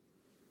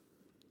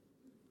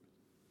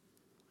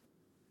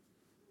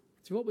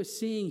 So what we're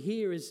seeing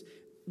here is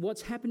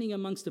what's happening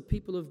amongst the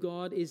people of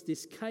God is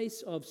this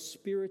case of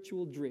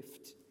spiritual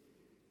drift.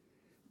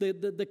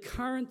 The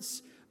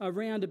currents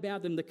around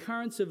about them, the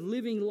currents of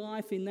living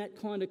life in that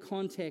kind of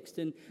context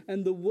and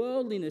the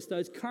worldliness,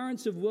 those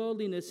currents of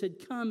worldliness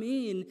had come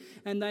in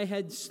and they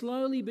had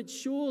slowly but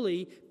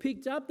surely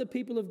picked up the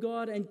people of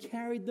God and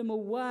carried them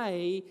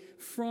away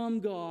from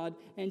God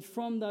and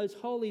from those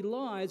holy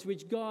lives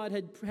which God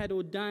had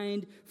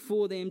ordained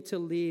for them to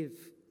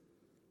live.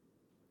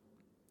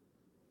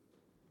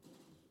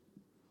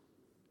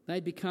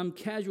 They'd become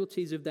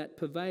casualties of that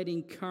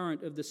pervading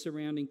current of the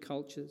surrounding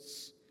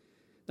cultures.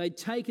 They'd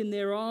taken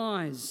their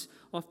eyes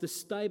off the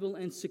stable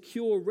and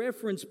secure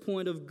reference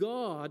point of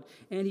God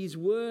and His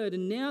Word.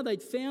 And now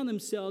they'd found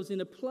themselves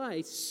in a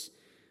place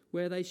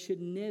where they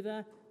should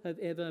never have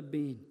ever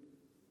been.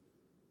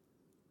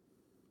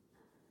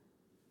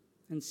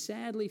 And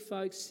sadly,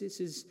 folks, this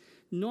is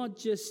not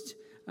just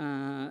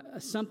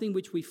something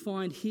which we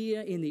find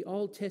here in the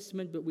Old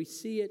Testament, but we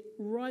see it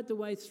right the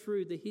way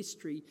through the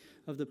history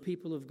of the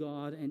people of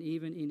God and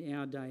even in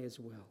our day as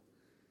well.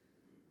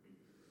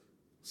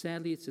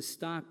 Sadly, it's a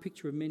stark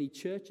picture of many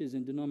churches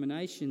and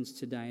denominations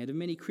today and of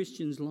many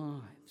Christians'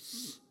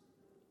 lives.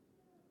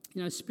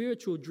 You know,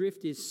 spiritual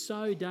drift is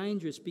so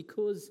dangerous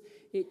because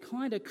it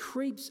kind of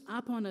creeps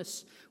up on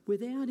us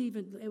without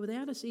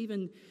us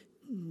even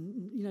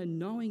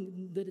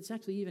knowing that it's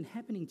actually even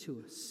happening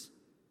to us.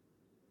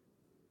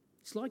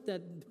 It's like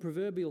that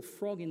proverbial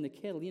frog in the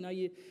kettle. You know,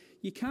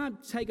 you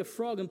can't take a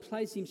frog and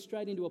place him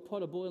straight into a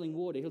pot of boiling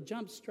water. He'll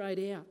jump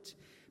straight out.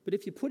 But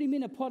if you put him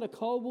in a pot of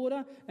cold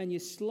water and you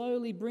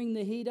slowly bring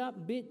the heat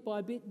up bit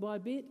by bit by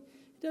bit,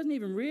 he doesn't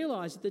even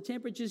realise that the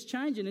temperature's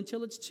changing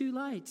until it's too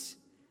late.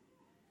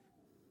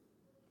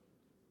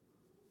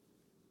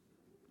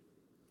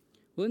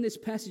 Well, in this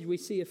passage, we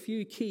see a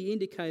few key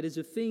indicators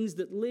of things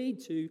that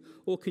lead to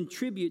or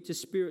contribute to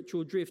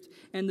spiritual drift.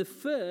 And the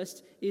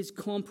first is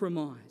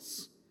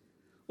compromise.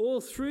 All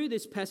through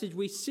this passage,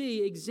 we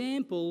see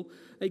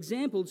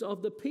examples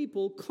of the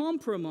people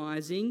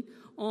compromising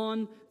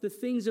on the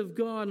things of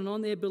God and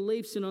on their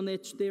beliefs and on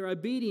their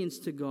obedience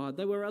to God.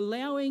 They were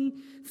allowing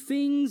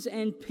things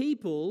and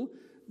people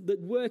that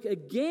work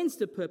against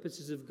the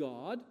purposes of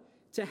God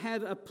to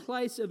have a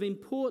place of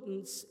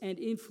importance and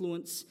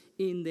influence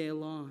in their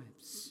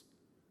lives.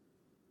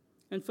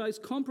 And folks,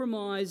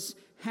 compromise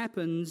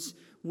happens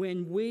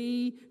when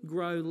we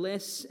grow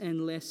less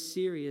and less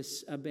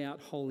serious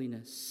about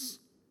holiness.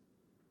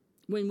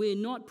 When we're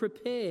not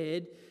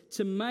prepared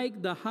to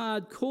make the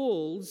hard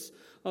calls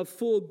of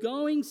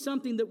foregoing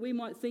something that we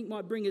might think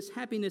might bring us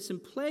happiness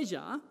and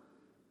pleasure.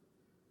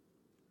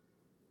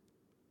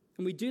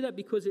 And we do that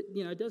because it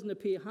doesn't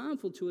appear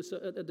harmful to us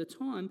at the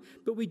time,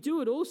 but we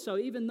do it also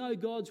even though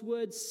God's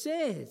word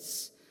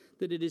says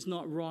that it is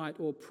not right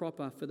or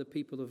proper for the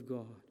people of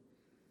God.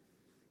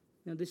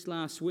 Now, this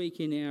last week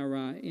in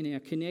our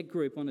Connect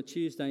group on a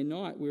Tuesday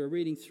night, we were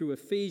reading through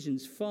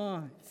Ephesians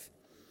 5.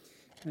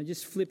 I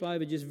just flip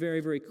over just very,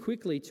 very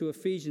quickly to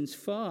Ephesians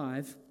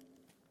 5,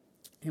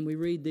 and we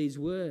read these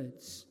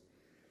words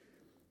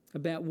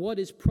about what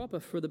is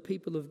proper for the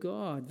people of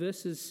God.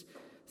 Verses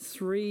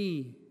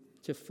 3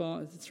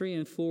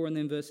 and 4, and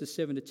then verses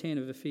 7 to 10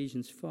 of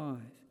Ephesians 5.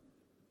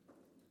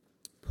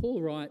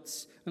 Paul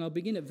writes, and I'll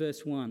begin at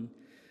verse 1.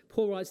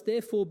 Paul writes,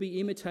 "Therefore be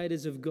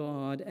imitators of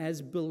God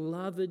as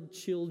beloved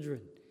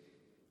children."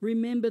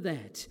 Remember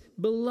that,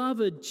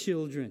 beloved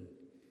children.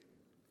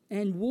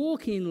 "And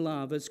walk in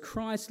love as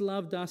Christ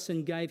loved us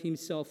and gave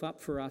himself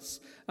up for us,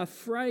 a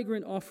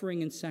fragrant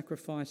offering and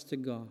sacrifice to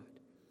God."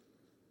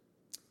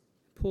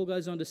 Paul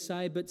goes on to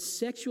say, "But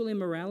sexual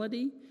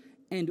immorality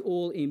and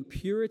all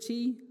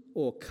impurity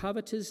or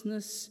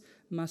covetousness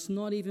must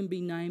not even be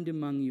named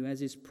among you,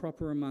 as is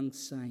proper among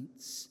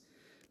saints.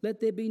 Let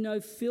there be no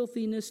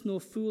filthiness,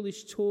 nor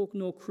foolish talk,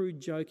 nor crude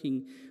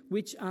joking,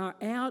 which are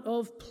out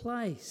of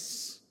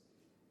place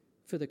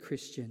for the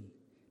Christian.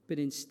 But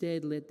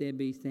instead let there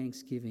be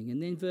thanksgiving."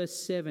 And then verse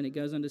 7, it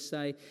goes on to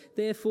say,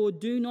 "Therefore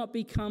do not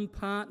become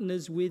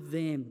partners with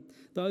them,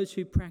 those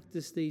who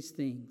practice these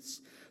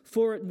things.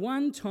 For at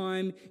one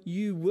time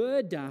you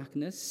were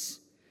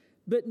darkness,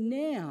 but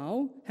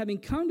now, having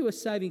come to a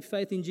saving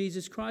faith in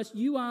Jesus Christ,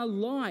 you are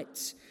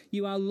light.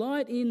 You are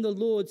light in the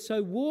Lord,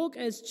 so walk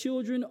as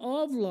children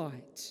of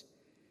light.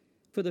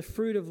 For the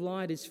fruit of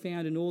light is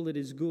found in all that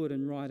is good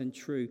and right and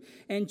true.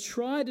 And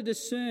try to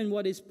discern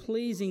what is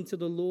pleasing to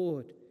the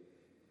Lord.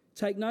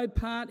 Take no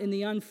part in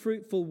the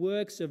unfruitful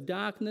works of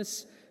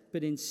darkness,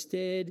 but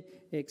instead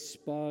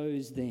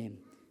expose them."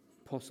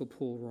 Apostle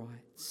Paul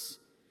writes.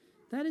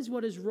 That is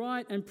what is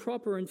right and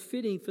proper and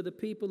fitting for the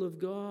people of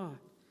God.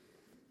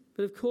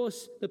 But of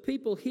course, the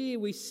people here,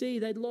 we see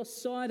they'd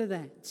lost sight of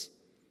that.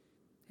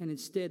 And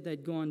instead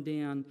they'd gone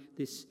down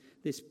this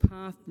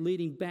path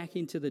leading back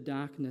into the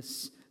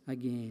darkness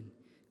again.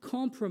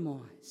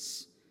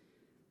 Compromise.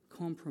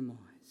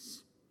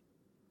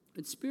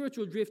 But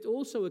spiritual drift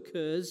also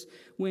occurs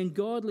when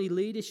godly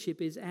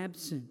leadership is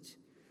absent.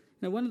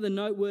 Now, one of the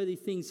noteworthy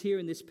things here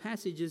in this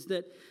passage is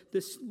that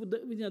the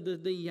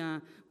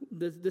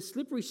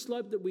slippery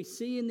slope that we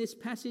see in this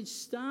passage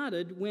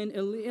started when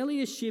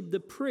Eliashib the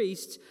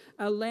priest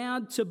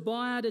allowed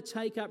Tobiah to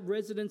take up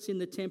residence in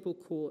the temple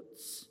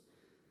courts,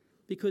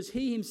 because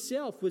he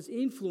himself was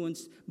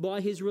influenced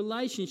by his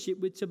relationship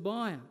with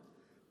Tobiah.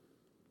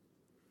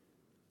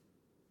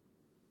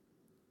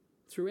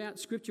 Throughout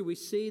Scripture, we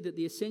see that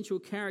the essential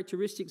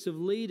characteristics of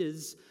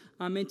leaders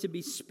are meant to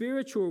be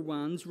spiritual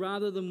ones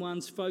rather than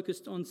ones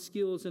focused on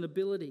skills and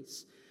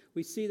abilities.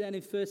 We see that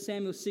in 1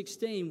 Samuel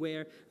 16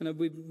 where, and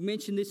we've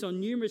mentioned this on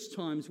numerous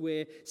times,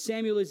 where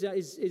Samuel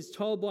is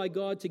told by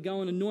God to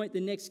go and anoint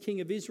the next king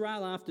of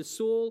Israel after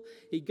Saul.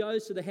 He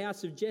goes to the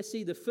house of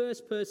Jesse. The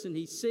first person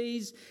he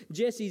sees,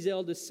 Jesse's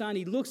eldest son,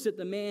 he looks at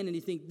the man and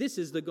he thinks, this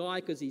is the guy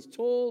because he's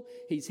tall,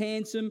 he's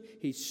handsome,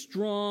 he's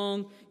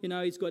strong.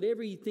 He's got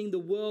everything the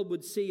world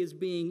would see as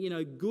being,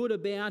 good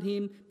about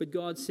him. But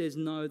God says,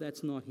 no,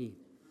 that's not him.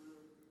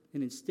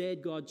 And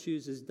instead, God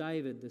chooses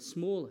David, the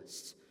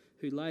smallest,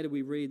 who later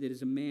we read that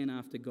is a man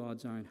after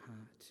God's own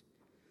heart.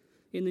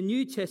 In the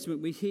New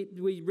Testament,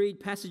 we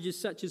read passages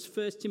such as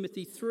 1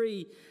 Timothy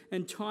 3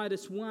 and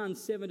Titus 1,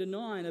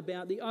 7-9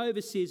 about the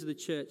overseers of the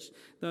church,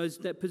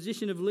 that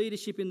position of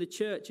leadership in the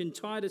church. And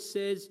Titus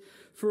says,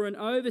 "For an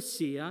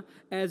overseer,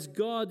 as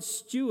God's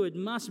steward,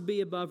 must be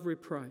above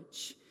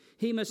reproach.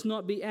 He must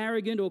not be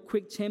arrogant or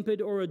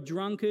quick-tempered or a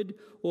drunkard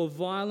or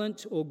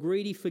violent or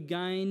greedy for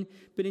gain,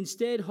 but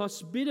instead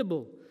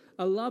hospitable,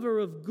 a lover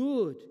of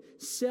good,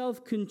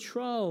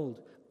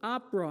 self-controlled,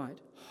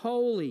 upright,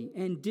 holy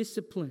and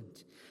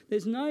disciplined."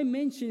 There's no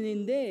mention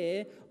in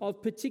there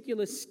of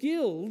particular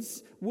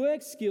skills,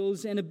 work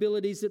skills and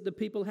abilities that the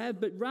people have,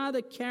 but rather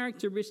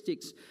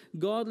characteristics,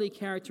 godly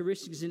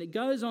characteristics. And it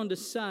goes on to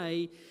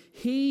say,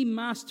 he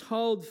must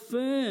hold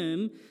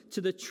firm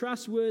to the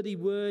trustworthy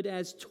word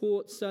as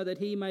taught, so that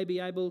he may be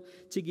able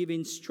to give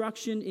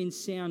instruction in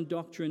sound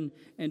doctrine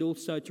and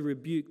also to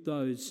rebuke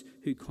those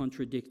who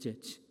contradict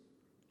it.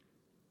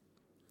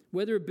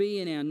 Whether it be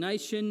in our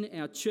nation,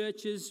 our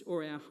churches,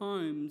 or our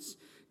homes,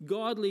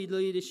 godly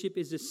leadership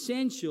is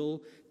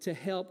essential to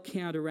help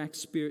counteract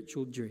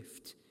spiritual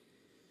drift.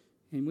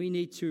 And we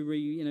need to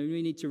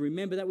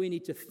remember that. We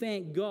need to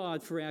thank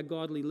God for our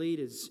godly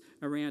leaders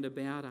around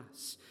about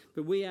us.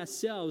 But we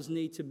ourselves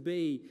need to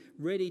be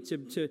ready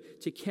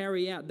to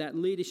carry out that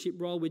leadership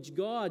role which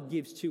God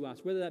gives to us,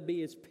 whether that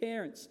be as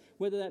parents,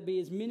 whether that be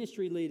as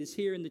ministry leaders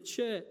here in the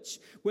church,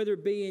 whether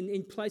it be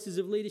in places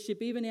of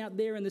leadership, even out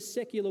there in the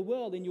secular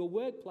world, in your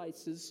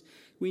workplaces.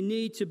 We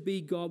need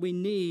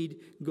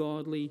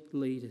godly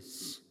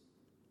leaders.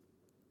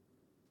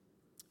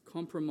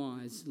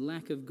 Compromise,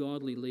 lack of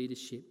godly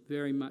leadership,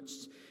 very much,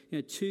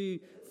 two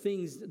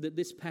things that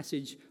this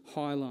passage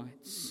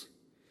highlights.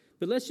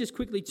 But let's just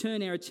quickly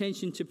turn our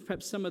attention to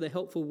perhaps some of the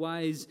helpful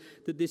ways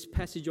that this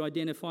passage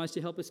identifies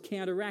to help us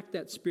counteract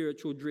that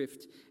spiritual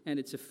drift and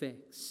its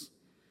effects.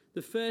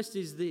 The first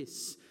is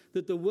this,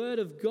 that the Word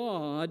of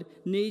God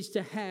needs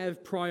to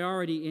have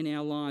priority in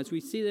our lives. We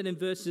see that in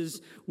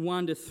verses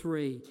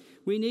 1-3.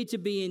 We need to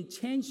be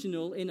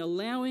intentional in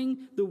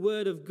allowing the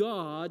Word of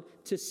God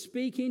to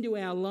speak into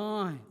our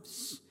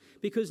lives,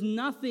 because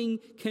nothing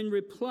can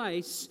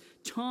replace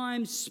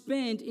time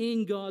spent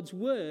in God's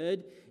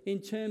Word in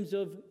terms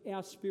of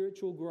our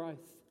spiritual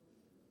growth.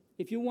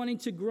 If you're wanting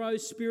to grow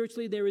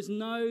spiritually, there is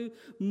no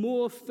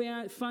more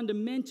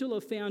fundamental or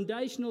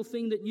foundational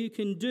thing that you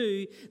can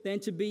do than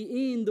to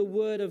be in the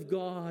Word of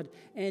God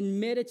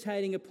and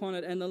meditating upon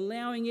it and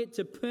allowing it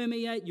to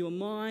permeate your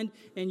mind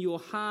and your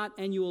heart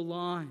and your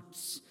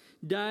lives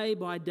day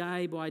by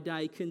day by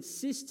day,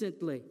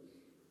 consistently.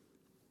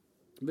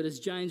 But as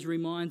James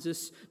reminds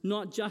us,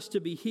 not just to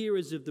be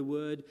hearers of the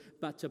word,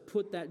 but to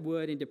put that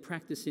word into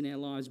practice in our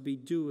lives, be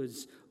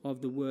doers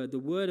of the word. The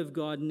Word of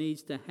God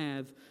needs to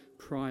have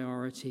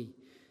priority.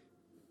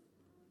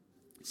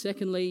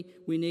 Secondly,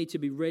 we need to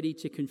be ready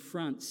to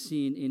confront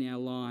sin in our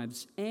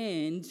lives,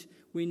 and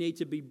we need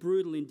to be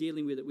brutal in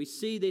dealing with it. We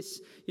see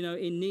this,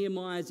 in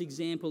Nehemiah's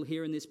example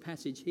here in this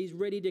passage. He's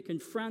ready to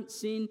confront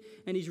sin,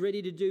 and he's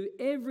ready to do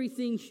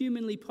everything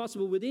humanly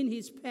possible within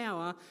his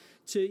power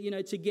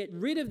to get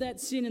rid of that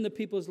sin in the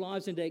people's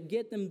lives and to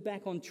get them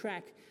back on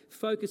track,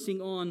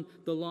 focusing on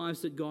the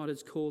lives that God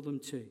has called them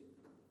to.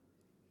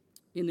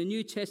 In the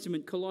New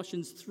Testament,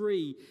 Colossians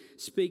 3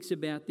 speaks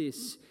about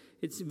this.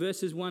 It's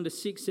verses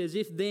 1-6 says,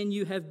 "If then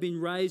you have been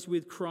raised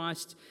with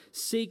Christ,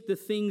 seek the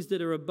things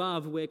that are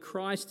above, where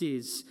Christ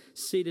is,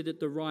 seated at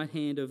the right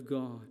hand of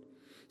God.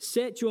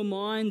 Set your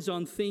minds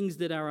on things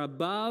that are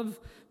above,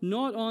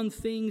 not on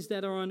things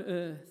that are on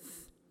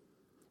earth.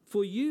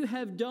 For you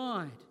have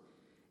died,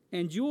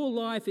 and your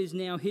life is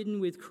now hidden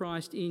with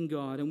Christ in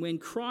God. And when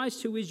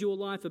Christ, who is your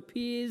life,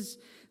 appears,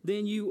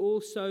 then you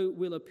also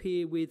will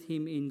appear with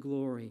him in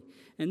glory."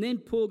 And then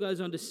Paul goes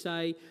on to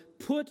say,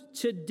 "Put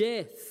to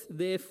death,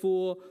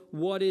 therefore,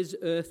 what is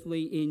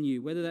earthly in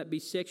you, whether that be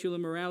sexual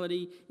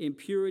immorality,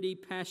 impurity,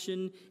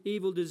 passion,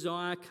 evil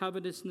desire,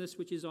 covetousness,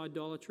 which is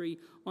idolatry.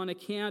 On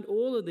account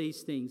of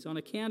these,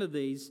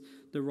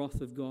 the wrath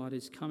of God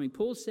is coming."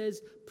 Paul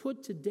says,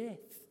 put to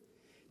death.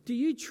 Do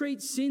you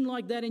treat sin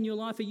like that in your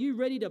life? Are you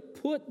ready to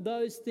put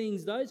those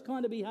things, those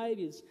kind of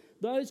behaviours,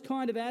 those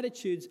kind of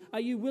attitudes,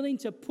 are you willing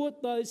to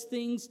put those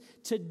things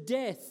to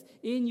death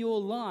in your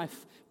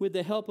life with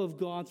the help of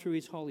God through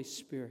his Holy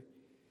Spirit?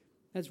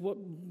 That's what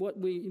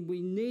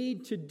we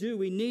need to do.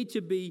 We need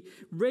to be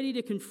ready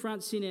to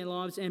confront sin in our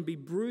lives and be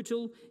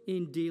brutal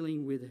in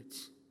dealing with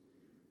it.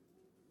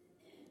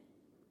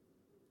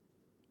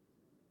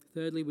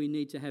 Thirdly, we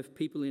need to have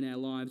people in our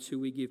lives who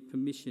we give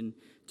permission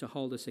to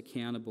hold us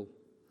accountable.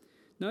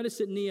 Notice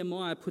that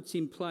Nehemiah puts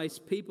in place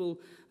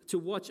people to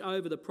watch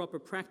over the proper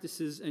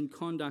practices and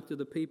conduct of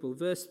the people.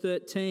 Verse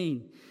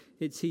 13,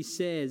 he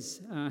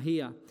says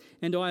here,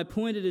 "And I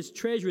appointed as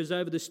treasurers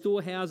over the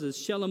storehouses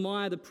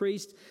Shelemiah the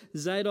priest,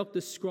 Zadok the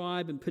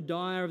scribe, and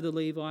Pedaiah of the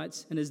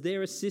Levites, and as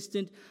their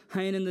assistant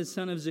Hanan the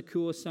son of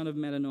Zakur, son of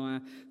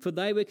Mattaniah, for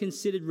they were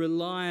considered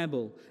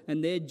reliable,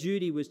 and their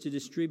duty was to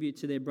distribute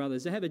to their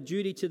brothers." They have a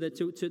duty to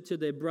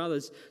their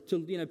brothers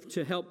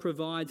to help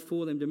provide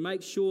for them, to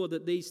make sure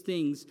that these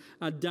things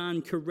are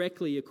done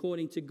correctly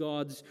according to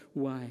God's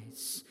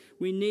ways.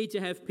 We need to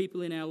have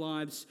people in our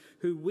lives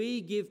who we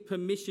give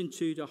permission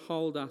to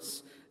hold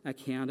us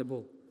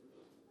accountable.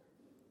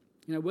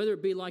 Whether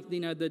it be like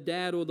the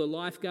dad or the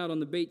lifeguard on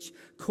the beach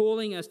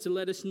calling us to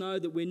let us know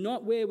that we're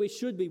not where we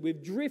should be,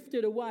 we've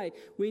drifted away.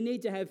 We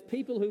need to have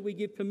people who we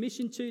give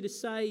permission to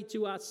say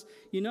to us,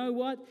 "You know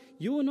what?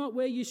 You're not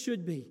where you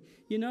should be.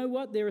 You know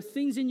what? There are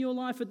things in your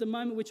life at the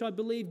moment which I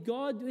believe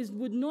God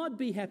would not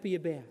be happy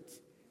about.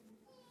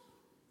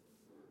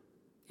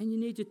 And you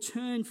need to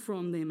turn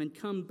from them and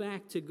come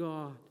back to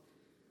God."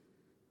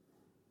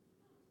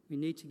 We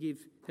need to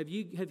give.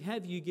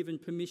 Have you given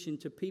permission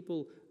to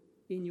people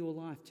in your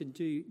life to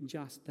do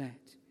just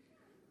that?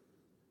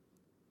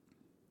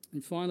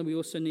 And finally, we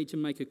also need to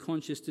make a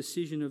conscious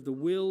decision of the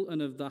will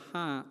and of the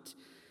heart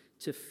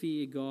to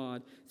fear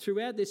God.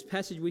 Throughout this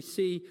passage, we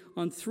see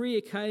on 3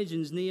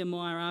 occasions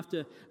Nehemiah,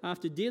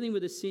 after dealing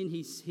with a sin,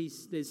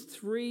 there's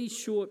 3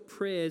 short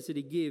prayers that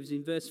he gives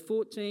in verse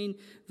 14,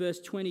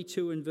 verse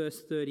 22, and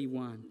verse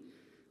 31.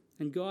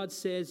 And God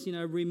says,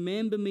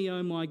 "Remember me,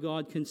 O my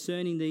God,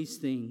 concerning these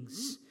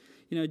things.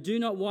 Do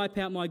not wipe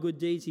out my good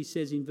deeds," he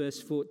says in verse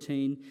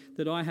 14,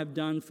 "that I have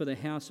done for the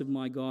house of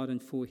my God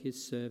and for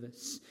his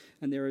service."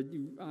 And there are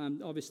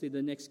obviously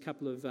the next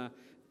couple of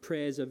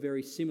prayers are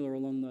very similar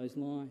along those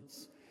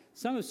lines.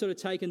 Some have sort of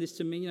taken this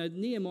to mean,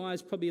 Nehemiah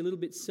is probably a little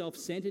bit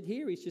self-centered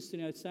here. He's just,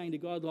 saying to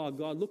God, "Oh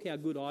God, look how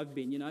good I've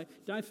been.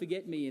 Don't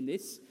forget me in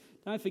this.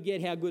 Don't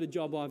forget how good a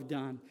job I've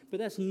done." But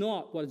that's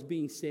not what is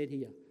being said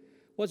here.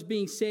 What's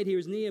being said here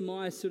is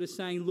Nehemiah sort of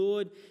saying,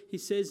 "Lord," he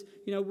says,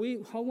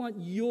 I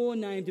want your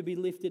name to be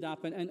lifted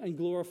up and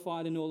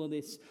glorified in all of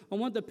this. I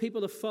want the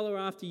people to follow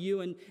after you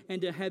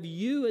and to have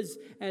you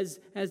as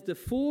the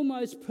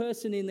foremost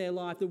person in their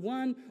life, the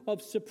one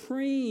of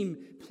supreme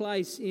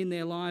place in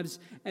their lives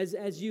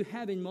as you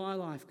have in my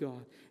life,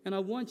 God. And I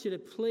want you to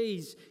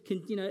please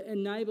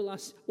enable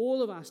us,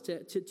 all of us,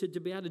 to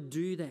be able to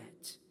do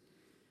that."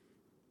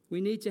 We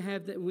need to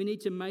have that. We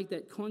need to make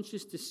that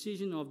conscious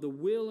decision of the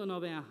will and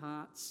of our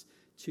hearts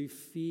to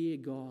fear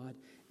God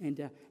and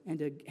to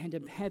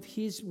have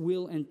his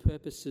will and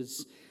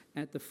purposes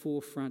at the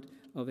forefront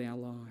of our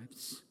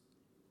lives.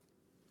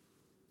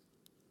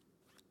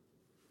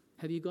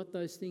 Have you got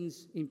those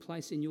things in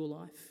place in your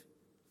life?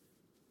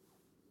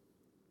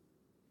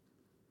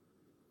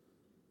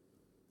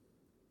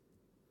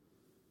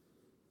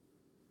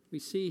 We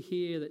see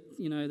here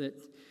that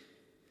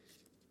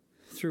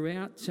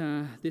throughout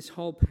this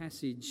whole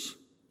passage,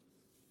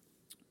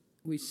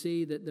 we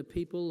see that the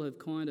people have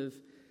kind of,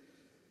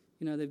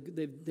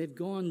 they've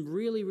gone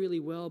really, really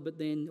well, but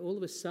then all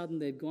of a sudden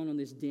they've gone on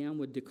this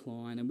downward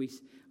decline.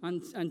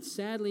 And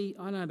sadly,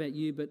 I don't know about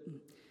you, but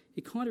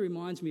it kind of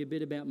reminds me a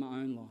bit about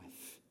my own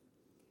life.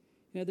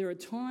 There are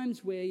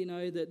times where,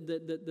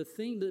 that the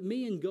thing that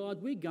me and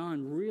God, we're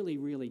going really,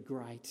 really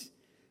great,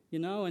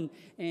 I'm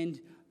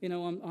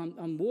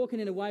walking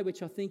in a way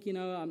which I think,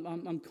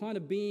 I'm kind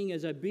of being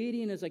as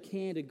obedient as I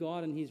can to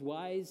God and his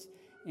ways.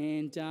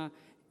 And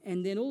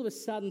then all of a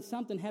sudden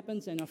something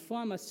happens and I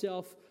find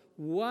myself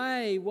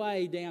way,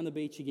 way down the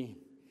beach again,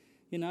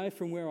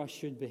 from where I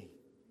should be.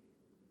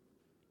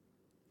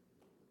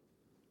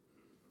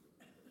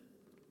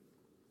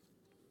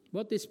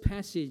 What this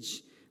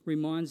passage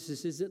reminds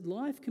us is that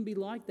life can be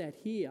like that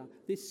here,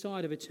 this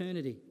side of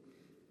eternity.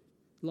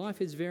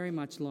 Life is very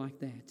much like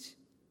that.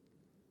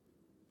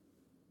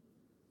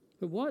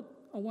 But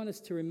what I want us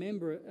to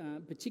remember,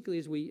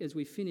 particularly as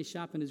we finish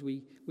up and as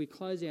we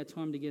close our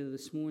time together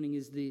this morning,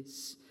 is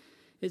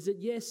that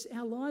yes,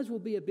 our lives will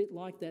be a bit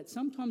like that.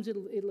 Sometimes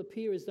it'll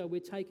appear as though we're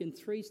taking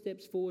 3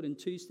 steps forward and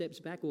 2 steps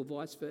back, or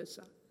vice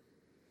versa,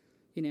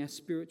 in our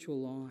spiritual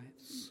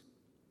lives.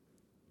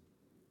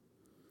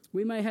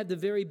 We may have the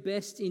very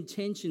best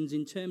intentions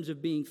in terms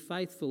of being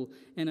faithful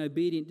and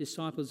obedient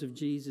disciples of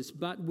Jesus,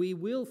 but we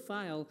will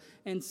fail,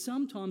 and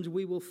sometimes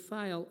we will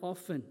fail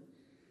often.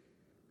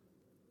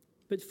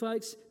 But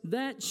folks,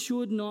 that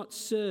should not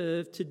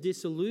serve to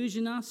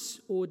disillusion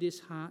us or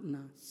dishearten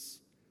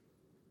us.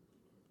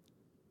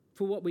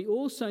 For what we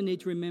also need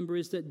to remember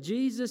is that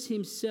Jesus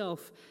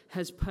himself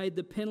has paid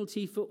the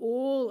penalty for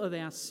all of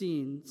our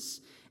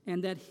sins,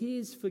 and that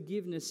his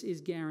forgiveness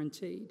is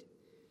guaranteed.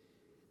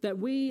 That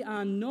we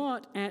are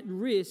not at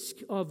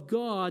risk of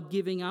God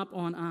giving up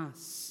on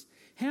us.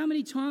 How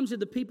many times have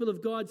the people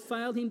of God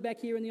failed him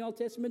back here in the Old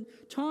Testament?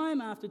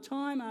 Time after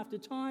time after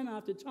time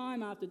after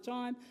time after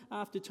time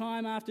after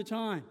time after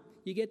time.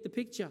 You get the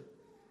picture.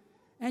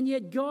 And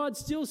yet God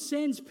still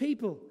sends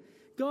people.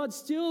 God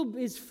still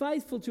is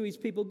faithful to his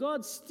people.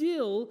 God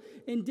still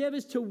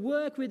endeavours to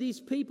work with his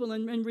people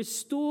and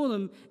restore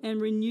them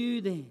and renew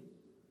them.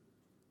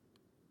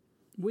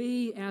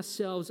 We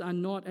ourselves are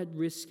not at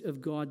risk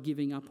of God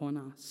giving up on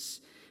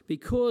us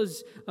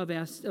because of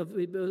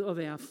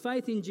our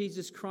faith in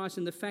Jesus Christ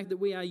and the fact that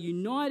we are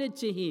united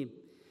to him,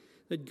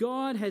 that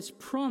God has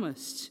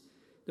promised,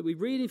 that we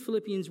read in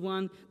Philippians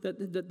 1, that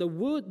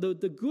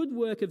the good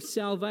work of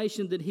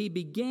salvation that he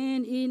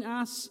began in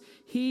us,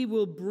 he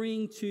will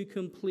bring to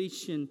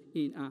completion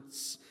in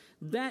us.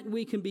 That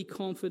we can be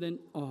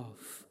confident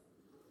of.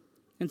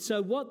 And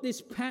so what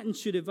this pattern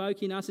should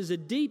evoke in us is a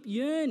deep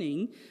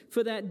yearning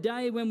for that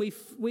day when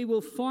we will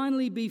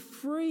finally be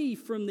free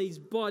from these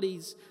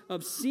bodies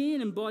of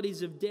sin and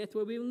bodies of death,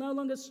 where we will no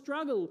longer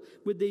struggle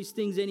with these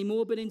things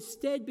anymore, but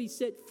instead be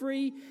set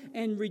free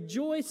and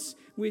rejoice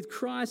with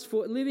Christ,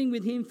 for living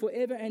with him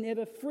forever and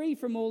ever, free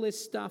from all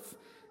this stuff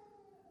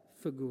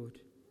for good.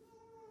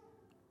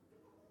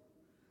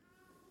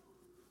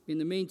 In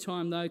the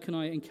meantime, though, can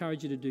I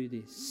encourage you to do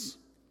this?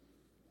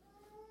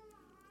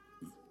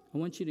 I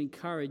want to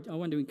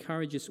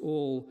encourage us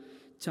all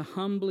to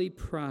humbly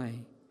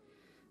pray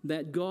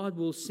that God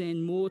will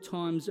send more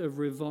times of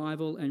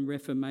revival and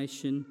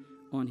reformation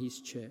on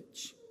his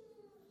church.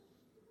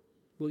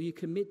 Will you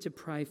commit to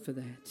pray for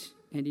that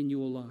and in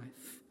your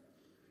life?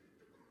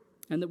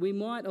 And that we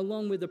might,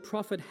 along with the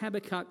prophet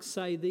Habakkuk,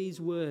 say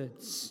these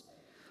words: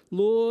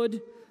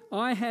 Lord,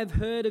 I have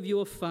heard of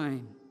your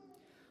fame.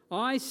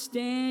 I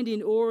stand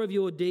in awe of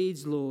your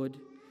deeds, Lord.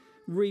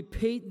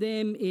 Repeat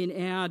them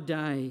in our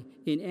day,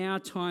 in our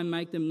time,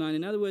 make them known.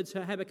 In other words,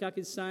 Habakkuk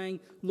is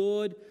saying,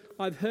 Lord,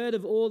 I've heard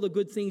of all the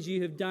good things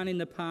you have done in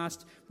the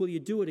past. Will you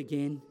do it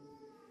again?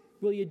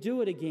 Will you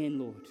do it again,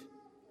 Lord?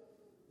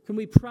 Can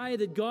we pray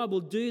that God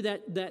will do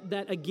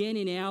that again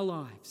in our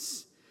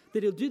lives?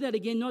 That he'll do that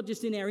again, not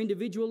just in our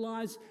individual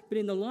lives, but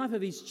in the life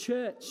of his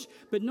church.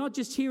 But not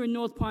just here in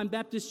North Pine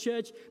Baptist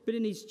Church, but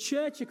in his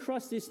church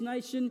across this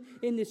nation,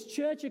 in his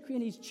church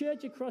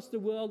across the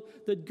world,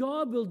 that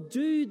God will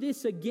do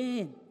this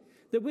again.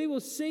 That we will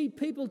see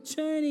people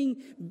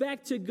turning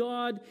back to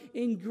God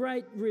in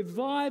great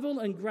revival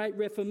and great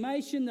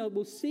reformation. That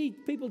we'll see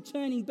people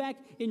turning back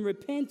in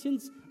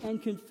repentance and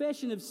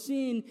confession of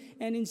sin,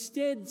 and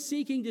instead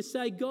seeking to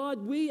say, God,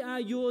 we are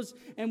yours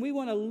and we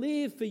want to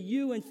live for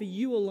you and for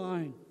you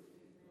alone.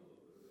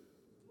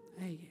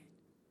 Hey,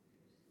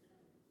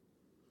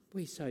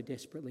 we so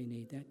desperately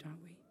need that,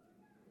 don't we?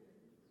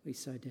 We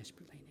so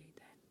desperately need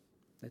that.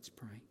 Let's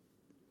pray.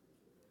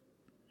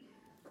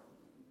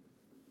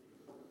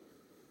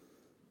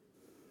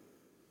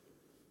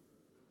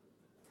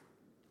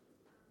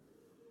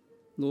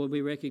 Lord,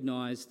 we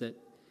recognise that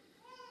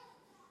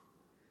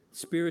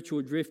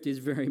spiritual drift is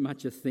very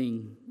much a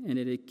thing, and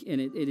it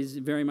is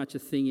very much a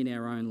thing in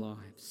our own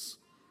lives.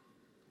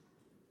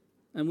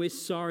 And we're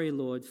sorry,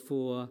 Lord,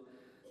 for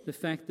the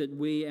fact that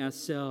we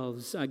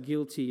ourselves are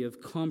guilty of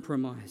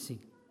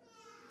compromising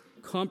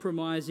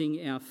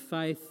our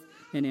faith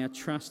and our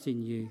trust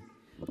in you,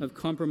 of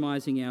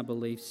compromising our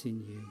beliefs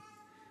in you.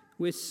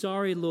 We're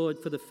sorry, Lord,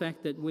 for the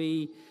fact that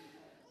we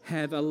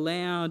have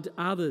allowed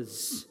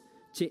others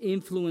to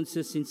influence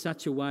us in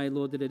such a way,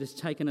 Lord, that it has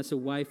taken us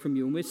away from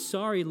you. And we're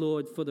sorry,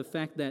 Lord, for the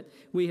fact that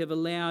we have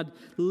allowed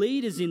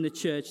leaders in the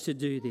church to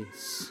do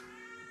this.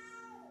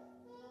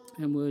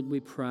 And Lord, we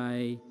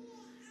pray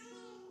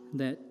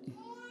that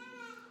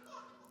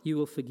you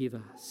will forgive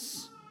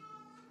us.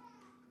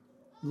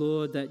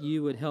 Lord, that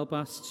you would help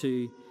us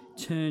to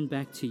turn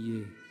back to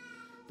you,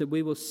 that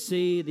we will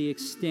see the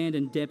extent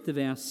and depth of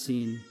our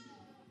sin,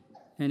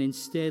 and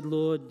instead,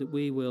 Lord, that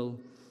we will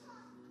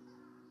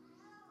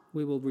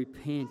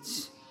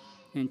repent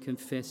and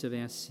confess of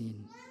our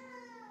sin.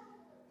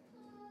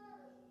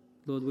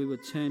 Lord, we will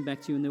turn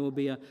back to you, and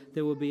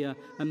there will be a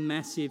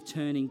massive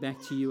turning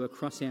back to you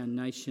across our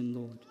nation,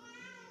 Lord,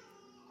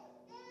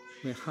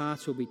 where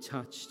hearts will be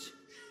touched,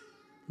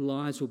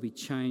 lives will be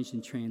changed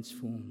and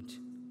transformed.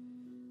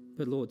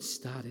 But Lord,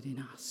 start it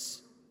in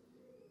us.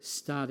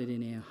 Start it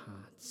in our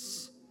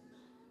hearts.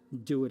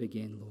 Do it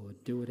again, Lord.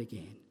 Do it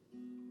again.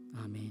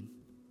 Amen.